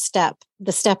first step.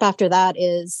 The step after that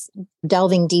is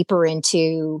delving deeper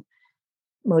into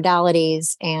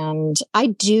modalities. And I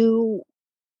do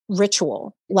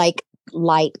ritual, like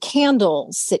light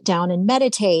candles, sit down and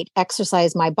meditate,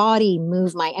 exercise my body,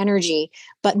 move my energy.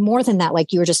 But more than that,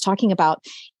 like you were just talking about,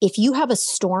 if you have a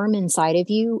storm inside of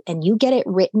you and you get it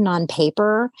written on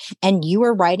paper and you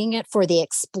are writing it for the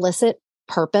explicit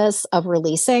purpose of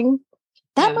releasing,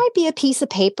 that might be a piece of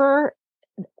paper.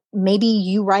 Maybe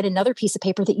you write another piece of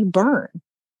paper that you burn,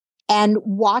 and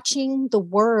watching the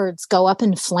words go up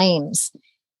in flames,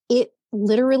 it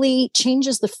literally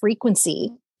changes the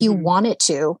frequency you want it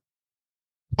to.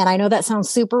 And I know that sounds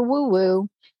super woo-woo,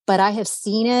 but I have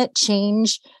seen it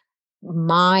change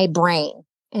my brain.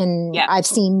 And I've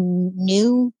seen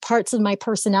new parts of my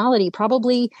personality,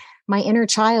 probably my inner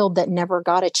child that never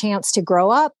got a chance to grow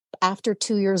up after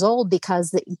 2 years old,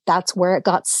 because that's where it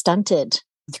got stunted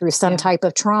through some type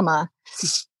of trauma.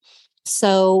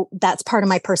 So that's part of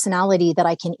my personality that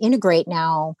I can integrate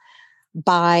now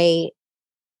by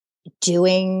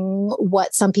doing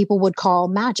what some people would call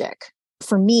magic.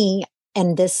 For me,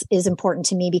 and this is important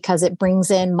to me because it brings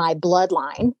in my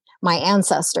bloodline, my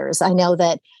ancestors. I know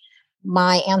that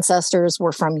my ancestors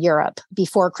were from Europe.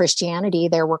 Before Christianity,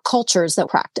 there were cultures that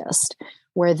practiced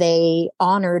where they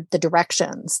honored the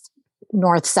directions,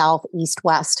 north, south, east,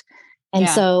 west. And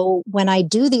so when I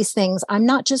do these things, I'm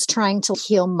not just trying to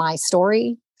heal my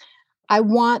story. I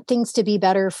want things to be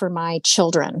better for my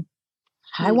children.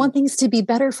 I want things to be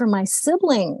better for my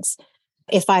siblings.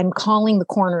 If I'm calling the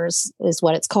corners, is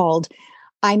what it's called,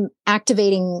 I'm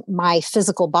activating my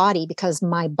physical body, because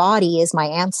my body is my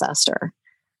ancestor.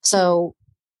 So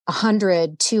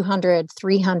 100, 200,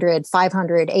 300,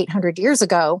 500, 800 years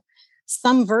ago,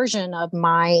 some version of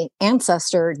my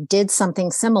ancestor did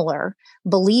something similar,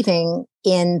 believing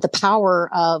in the power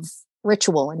of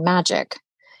ritual and magic.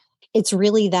 It's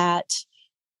really that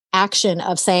action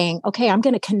of saying, okay, I'm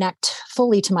going to connect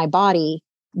fully to my body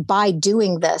by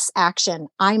doing this action.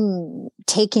 I'm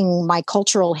taking my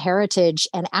cultural heritage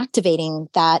and activating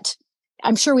that.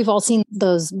 I'm sure we've all seen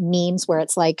those memes where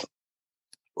it's like,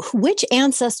 which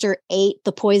ancestor ate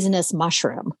the poisonous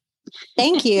mushroom?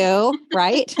 Thank you,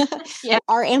 right? Yeah.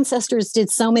 Our ancestors did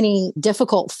so many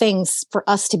difficult things for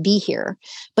us to be here,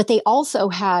 but they also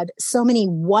had so many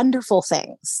wonderful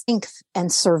things, strength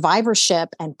and survivorship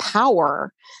and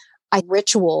power.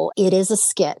 Ritual, it is a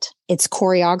skit, it's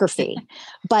choreography.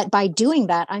 But by doing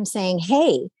that, I'm saying,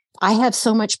 hey, I have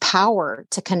so much power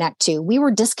to connect to. We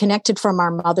were disconnected from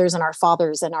our mothers and our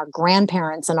fathers and our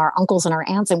grandparents and our uncles and our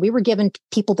aunts. And we were given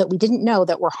people that we didn't know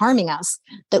that were harming us,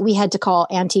 that we had to call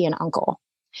auntie and uncle.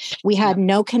 We had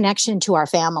no connection to our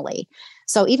family.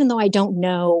 So even though I don't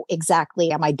know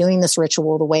exactly, am I doing this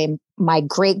ritual the way my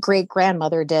great great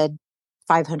grandmother did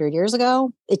 500 years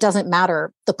ago? It doesn't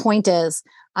matter. The point is,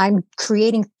 I'm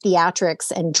creating theatrics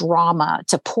and drama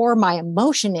to pour my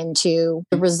emotion into,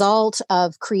 the result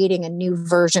of creating a new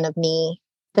version of me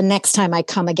the next time I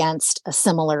come against a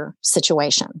similar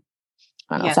situation.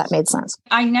 I don't know if that made sense.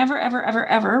 I never, ever, ever,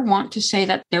 ever want to say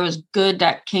that there was good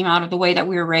that came out of the way that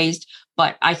we were raised,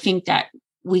 but I think that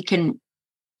we can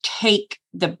take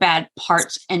the bad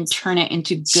parts and turn it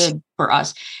into good for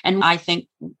us. And I think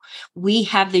we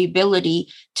have the ability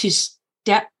to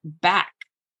step back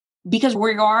because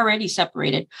we're already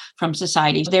separated from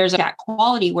society. There's that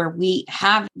quality where we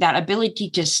have that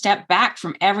ability to step back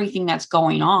from everything that's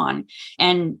going on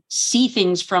and see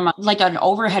things from like an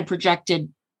overhead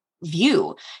projected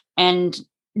view and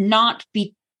not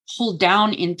be pulled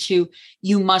down into,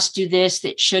 you must do this,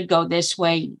 that should go this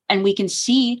way. And we can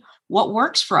see what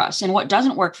works for us and what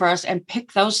doesn't work for us and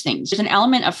pick those things. There's an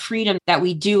element of freedom that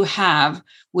we do have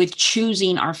with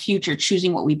choosing our future,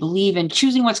 choosing what we believe in,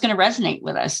 choosing what's going to resonate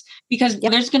with us. Because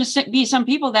there's going to be some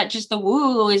people that just the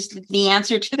woo is the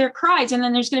answer to their cries. And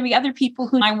then there's going to be other people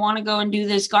who I want to go and do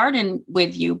this garden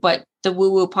with you, but the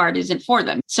woo woo part isn't for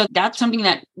them. So that's something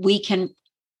that we can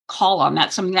call on.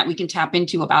 That's something that we can tap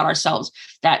into about ourselves.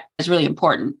 That is really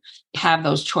important. Have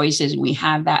those choices. And we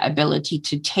have that ability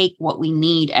to take what we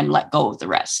need and let go of the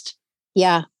rest.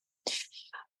 Yeah.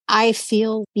 I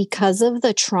feel because of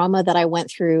the trauma that I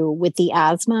went through with the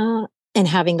asthma and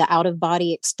having the out of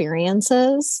body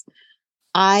experiences,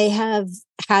 I have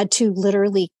had to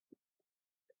literally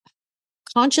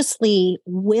consciously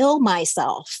will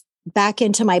myself back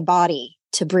into my body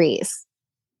to breathe.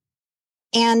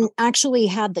 And actually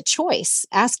had the choice,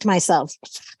 asked myself,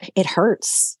 it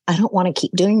hurts. I don't want to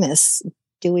keep doing this.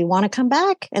 Do we want to come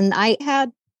back? And I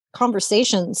had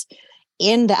conversations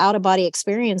in the out of body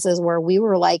experiences where we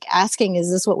were like asking, is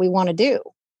this what we want to do?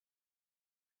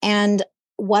 And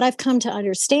what I've come to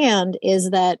understand is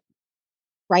that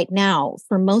right now,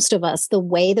 for most of us, the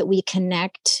way that we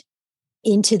connect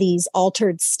into these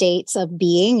altered states of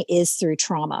being is through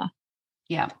trauma.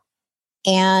 Yeah.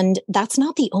 And that's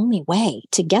not the only way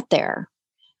to get there.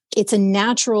 It's a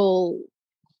natural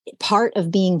part of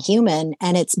being human,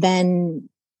 and it's been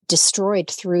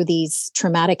destroyed through these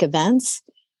traumatic events.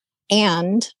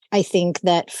 And I think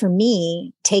that for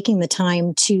me, taking the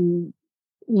time to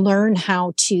learn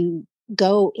how to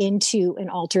go into an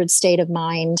altered state of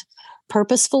mind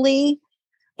purposefully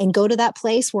and go to that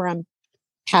place where I'm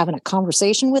having a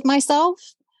conversation with myself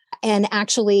and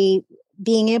actually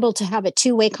being able to have a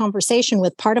two-way conversation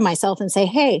with part of myself and say,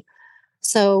 hey,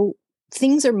 so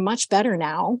things are much better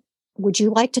now. Would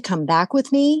you like to come back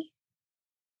with me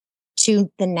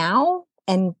to the now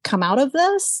and come out of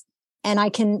this? And I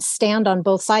can stand on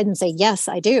both sides and say, yes,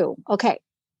 I do. Okay.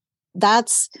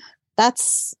 That's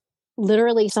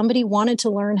literally somebody wanted to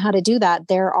learn how to do that.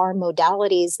 There are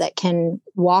modalities that can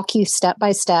walk you step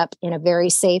by step in a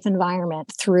very safe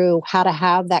environment through how to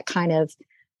have that kind of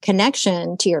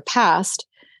connection to your past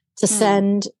to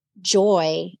send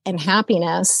joy and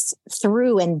happiness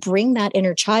through and bring that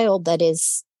inner child that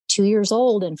is 2 years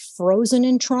old and frozen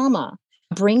in trauma.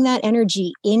 Bring that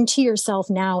energy into yourself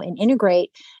now and integrate.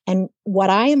 And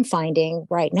what I am finding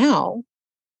right now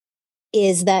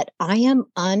is that I am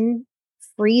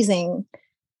unfreezing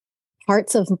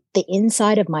parts of the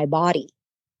inside of my body.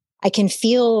 I can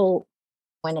feel,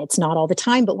 when it's not all the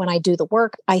time, but when I do the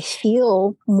work, I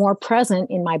feel more present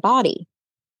in my body.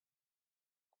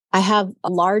 I have a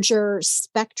larger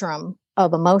spectrum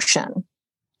of emotion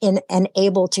and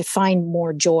able to find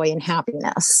more joy and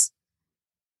happiness.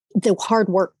 The hard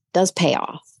work does pay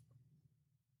off.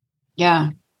 Yeah.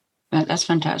 That's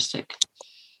fantastic.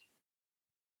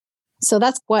 So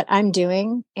that's what I'm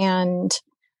doing. And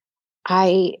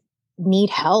I need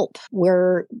help.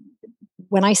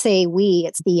 When I say we,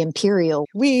 it's the Imperial.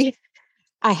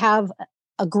 I have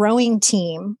a growing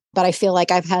team, but I feel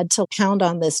like I've had to pound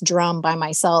on this drum by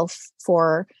myself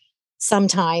for some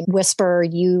time. Whisper,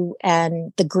 you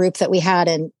and the group that we had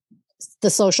in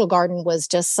the social garden was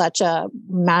just such a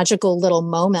magical little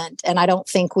moment. And I don't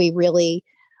think we really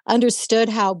understood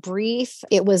how brief.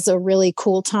 It was a really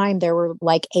cool time. There were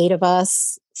like 8 of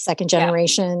us, second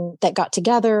generation, that got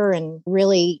together and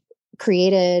really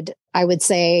created, I would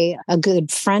say, a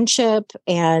good friendship.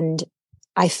 And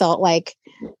I felt like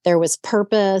there was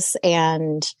purpose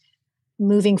and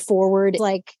moving forward.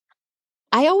 Like,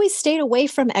 I always stayed away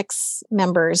from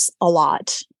ex-members a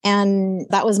lot. And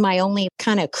that was my only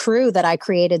kind of crew that I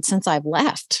created since I've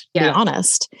left, to be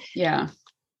honest. Yeah.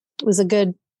 It was a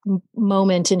good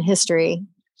moment in history.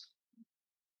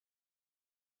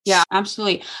 Yeah,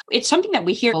 absolutely. It's something that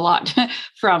we hear a lot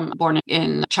from born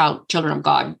in children of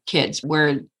God kids,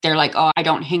 where they're like, oh, I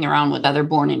don't hang around with other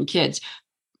born in kids.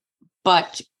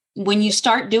 But when you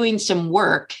start doing some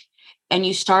work and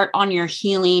you start on your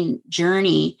healing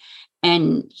journey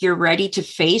and you're ready to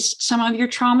face some of your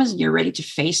traumas and you're ready to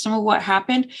face some of what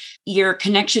happened, your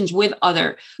connections with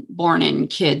other born in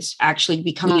kids actually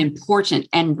become important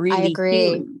and really. I agree.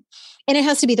 Healing. And it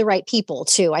has to be the right people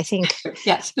too, I think.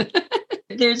 Yes.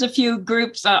 There's a few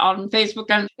groups on Facebook,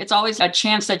 and it's always a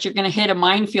chance that you're going to hit a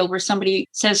minefield where somebody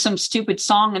says some stupid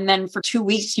song, and then for 2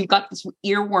 weeks you've got this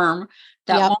earworm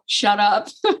that won't shut up.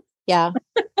 Yeah.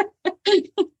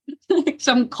 Like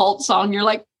some cult song, you're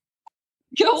like,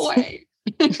 go away.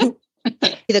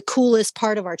 The coolest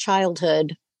part of our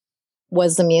childhood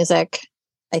was the music,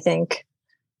 I think.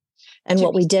 And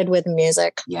what we did with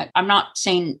music. Yeah. I'm not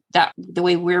saying that the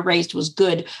way we're raised was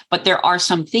good, but there are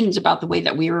some things about the way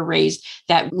that we were raised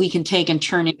that we can take and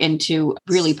turn it into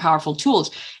really powerful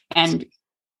tools. And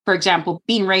for example,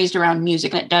 being raised around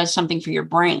music, that does something for your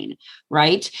brain,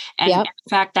 right? And the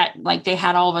fact that like they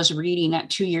had all of us reading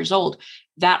at 2 years old,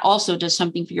 that also does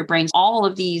something for your brains. All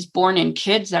of these born in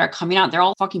kids that are coming out, they're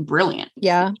all fucking brilliant.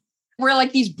 Yeah. We're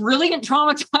like these brilliant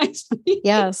traumatized people.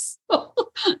 Yes.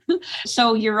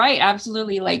 So you're right.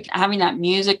 Absolutely. Like having that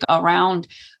music around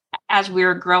as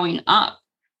we're growing up,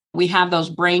 we have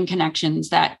those brain connections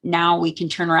that now we can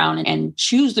turn around and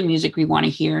choose the music we want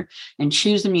to hear and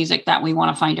choose the music that we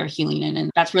want to find our healing in. And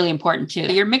that's really important too.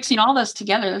 You're mixing all this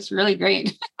together. That's really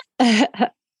great. Yeah,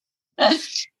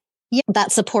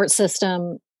 that support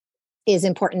system is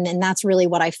important. And that's really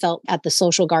what I felt at the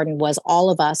social garden was all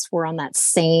of us were on that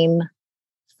same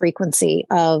frequency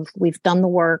of we've done the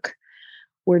work,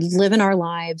 we're living our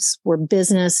lives, we're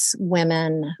business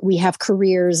women, we have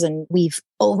careers and we've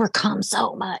overcome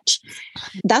so much.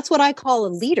 That's what I call a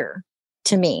leader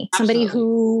to me. Absolutely. Somebody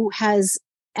who has,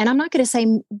 and I'm not going to say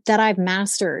that I've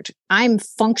mastered, I'm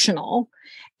functional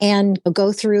and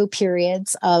go through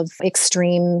periods of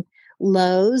extreme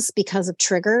lows because of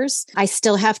triggers. I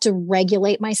still have to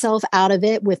regulate myself out of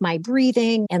it with my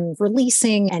breathing and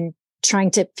releasing and trying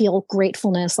to feel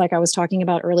gratefulness like I was talking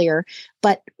about earlier.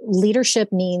 But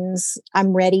leadership means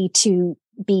I'm ready to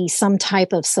be some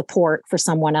type of support for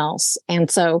someone else.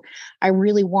 And so I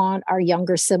really want our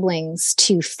younger siblings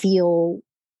to feel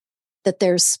that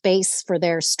there's space for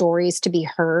their stories to be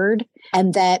heard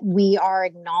and that we are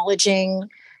acknowledging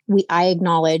I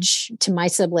acknowledge to my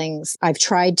siblings, I've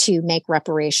tried to make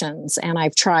reparations and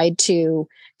I've tried to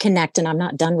connect, and I'm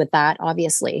not done with that,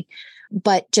 obviously.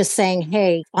 But just saying,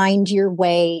 hey, find your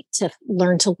way to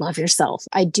learn to love yourself.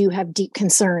 I do have deep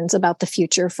concerns about the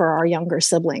future for our younger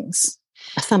siblings,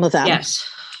 some of them. Yes.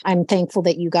 I'm thankful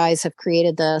that you guys have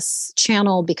created this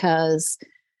channel because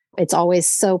it's always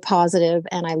so positive,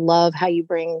 and I love how you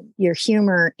bring your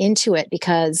humor into it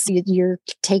because you're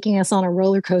taking us on a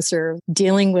roller coaster,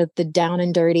 dealing with the down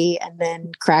and dirty, and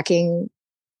then cracking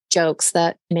jokes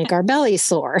that make our bellies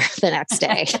sore the next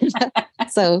day.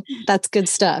 So that's good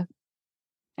stuff.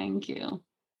 Thank you.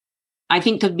 I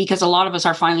think because a lot of us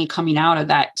are finally coming out of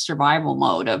that survival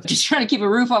mode of just trying to keep a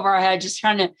roof over our head, just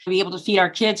trying to be able to feed our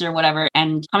kids or whatever.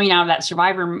 And coming out of that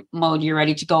survivor mode, you're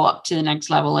ready to go up to the next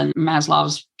level in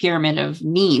Maslow's pyramid of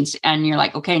needs. And you're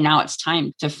like, okay, now it's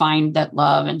time to find that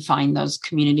love and find those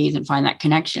communities and find that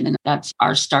connection. And that's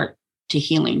our start to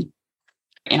healing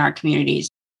in our communities.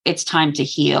 It's time to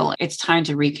heal. It's time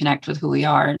to reconnect with who we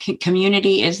are.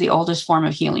 Community is the oldest form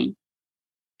of healing.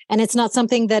 And it's not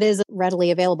something that is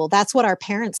readily available. That's what our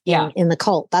parents in the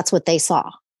cult, that's what they saw,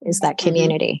 is that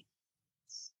community.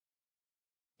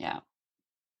 Yeah.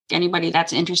 Anybody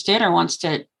that's interested or wants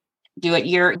to do it.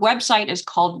 Your website is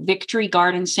called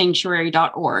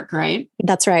victorygardensanctuary.org, right?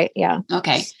 That's right. Yeah.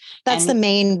 Okay. That's the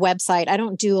main website. I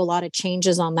don't do a lot of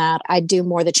changes on that. I do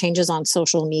more the changes on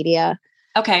social media.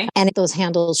 Okay. And those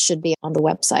handles should be on the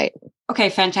website. Okay,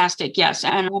 fantastic. Yes.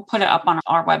 And we'll put it up on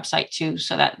our website too,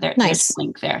 so that there's a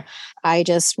link there. I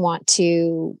just want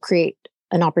to create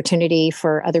an opportunity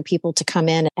for other people to come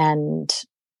in, and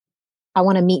I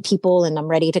want to meet people, and I'm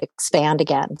ready to expand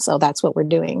again. So that's what we're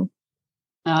doing.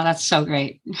 Oh, that's so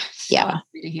great. So yeah.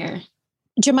 happy to hear.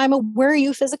 Jemima, where are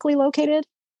you physically located?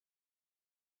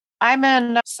 I'm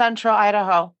in central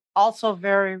Idaho, also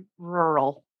very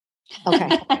rural.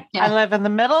 Okay. Yeah. I live in the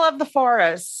middle of the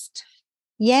forest.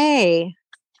 Yay.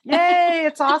 Yay.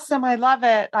 It's awesome. I love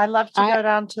it. I love to go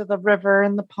down to the river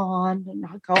and the pond and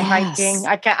go hiking.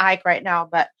 I can't hike right now,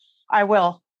 but I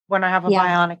will. When I have a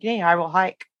bionic knee, I will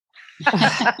hike.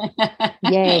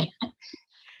 Yay.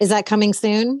 Is that coming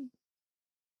soon?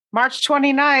 March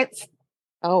 29th.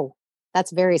 Oh,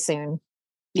 that's very soon.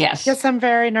 Yes. Yes, I'm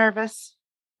very nervous.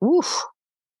 Oof.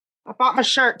 I bought my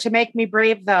shirt to make me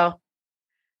brave, though.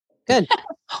 Good.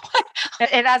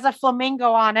 It has a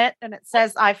flamingo on it, and it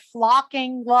says, "I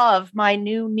flocking love my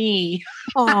new knee."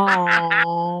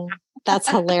 Oh, that's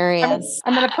hilarious.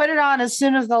 I'm going to put it on as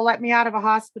soon as they'll let me out of a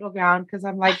hospital gown, because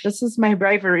I'm like, this is my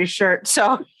bravery shirt.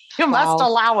 So you must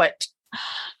allow it.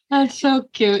 That's so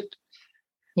cute.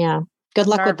 Yeah. Good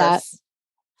luck with that.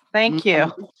 Thank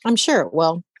you. I'm sure it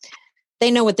will. They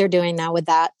know what they're doing now with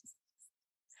that.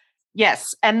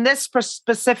 Yes. And this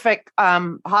specific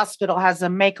hospital has a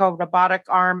Mako robotic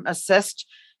arm assist.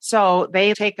 So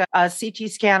they take a CT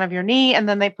scan of your knee, and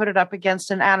then they put it up against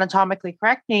an anatomically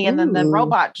correct knee. And then the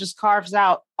robot just carves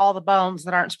out all the bones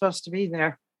that aren't supposed to be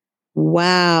there.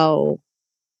 Wow.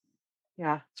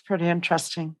 Yeah, it's pretty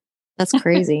interesting. That's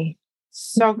crazy.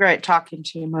 So great talking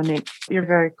to you, Monique. You're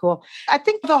very cool. I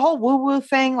think the whole woo-woo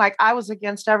thing, like I was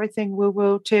against everything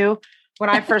woo-woo too. When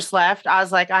I first left, I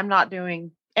was like, I'm not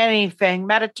doing anything.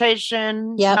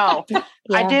 Meditation. Yep. No. Yeah.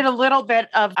 I did a little bit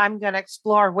of, I'm going to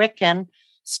explore Wiccan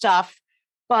stuff.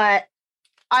 But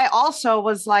I also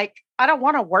was like, I don't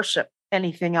want to worship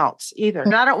anything else either.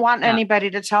 And I don't want anybody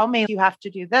to tell me you have to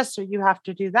do this or you have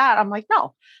to do that. I'm like,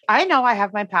 no, I know I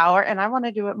have my power and I want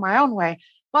to do it my own way.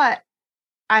 But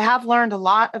I have learned a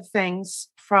lot of things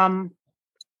from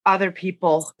other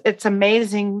people. It's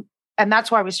amazing. And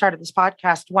that's why we started this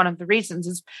podcast. One of the reasons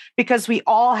is because we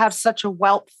all have such a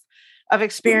wealth of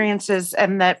experiences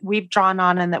and that we've drawn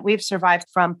on and that we've survived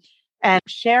from. And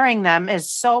sharing them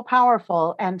is so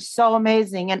powerful and so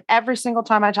amazing. And every single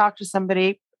time I talk to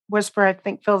somebody, Whisper, I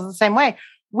think, feels the same way.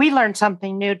 We learn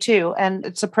something new too. And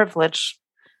it's a privilege.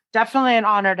 Definitely an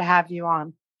honor to have you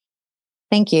on.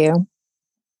 Thank you.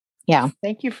 Yeah.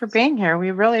 Thank you for being here.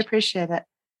 We really appreciate it.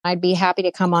 I'd be happy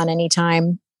to come on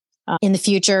anytime in the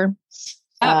future.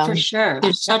 For sure.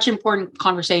 There's such important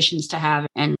conversations to have.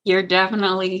 And you're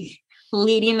definitely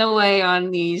leading the way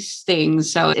on these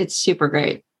things. So it's super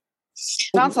great.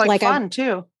 Sounds like fun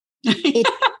too. Right?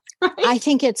 I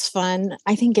think it's fun.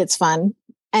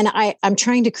 And I'm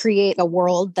trying to create a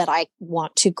world that I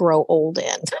want to grow old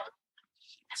in.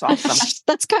 That's awesome.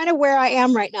 That's kind of where I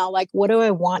am right now. Like, what do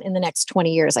I want in the next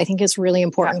 20 years? I think it's really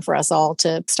important for us all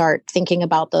to start thinking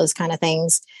about those kind of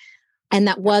things. And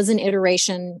that was an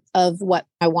iteration of what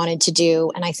I wanted to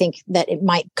do. And I think that it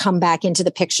might come back into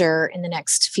the picture in the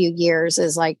next few years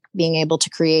is like being able to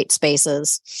create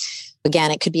spaces.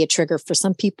 Again, it could be a trigger for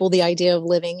some people, the idea of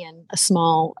living in a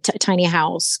small, tiny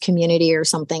house community or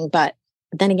something. But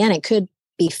then again, it could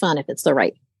be fun if it's the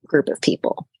right group of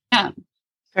people. Yeah,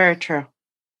 very true.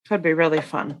 Could be really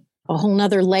fun. A whole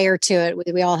nother layer to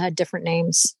it. We all had different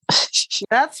names.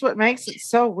 That's what makes it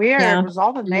so weird. It was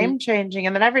all the name changing.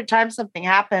 And then every time something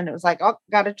happened, it was like, oh,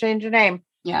 got to change your name.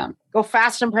 Yeah. Go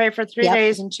fast and pray for 3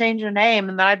 days and change your name.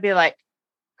 And then I'd be like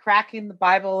cracking the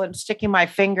Bible and sticking my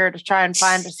finger to try and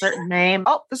find a certain name.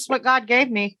 Oh, this is what God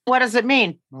gave me. What does it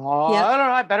mean? Oh, I don't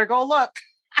know. I better go look.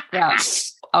 Yeah.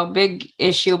 A big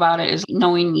issue about it is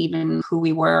knowing even who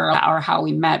we were or how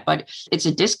we met, but it's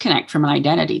a disconnect from an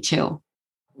identity too.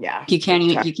 Yeah. You can't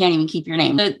even keep your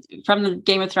name. From the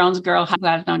Game of Thrones girl who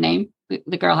had no name.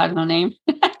 The girl had no name.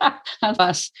 That's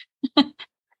us.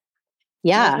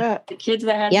 Yeah. The kids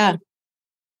that had yeah.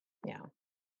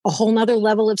 A whole nother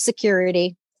level of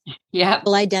security. Yeah.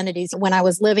 Identities. When I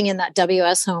was living in that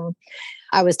WS home,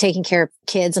 I was taking care of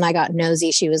kids and I got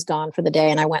nosy. She was gone for the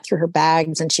day and I went through her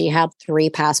bags and she had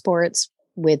 3 passports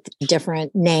with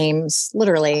different names,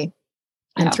 literally,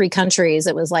 in 3 countries.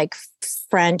 It was like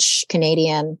French,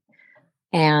 Canadian,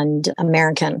 and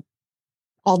American,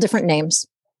 all different names,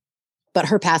 but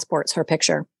her passport's her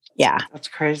picture. Yeah. That's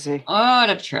crazy. What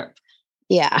a trip.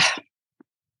 Yeah.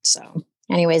 So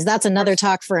anyways, that's another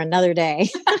talk for another day.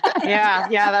 Yeah.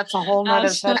 That's a whole nother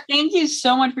so thank you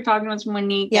so much for talking to us,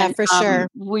 Monique. Yeah, and, for sure.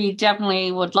 We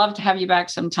definitely would love to have you back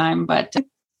sometime. But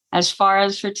as far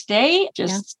as for today,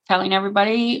 just telling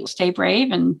everybody, stay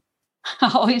brave and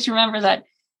always remember that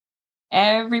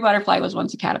every butterfly was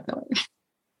once a caterpillar.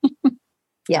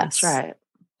 Yes. That's right.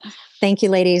 Thank you,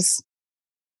 ladies.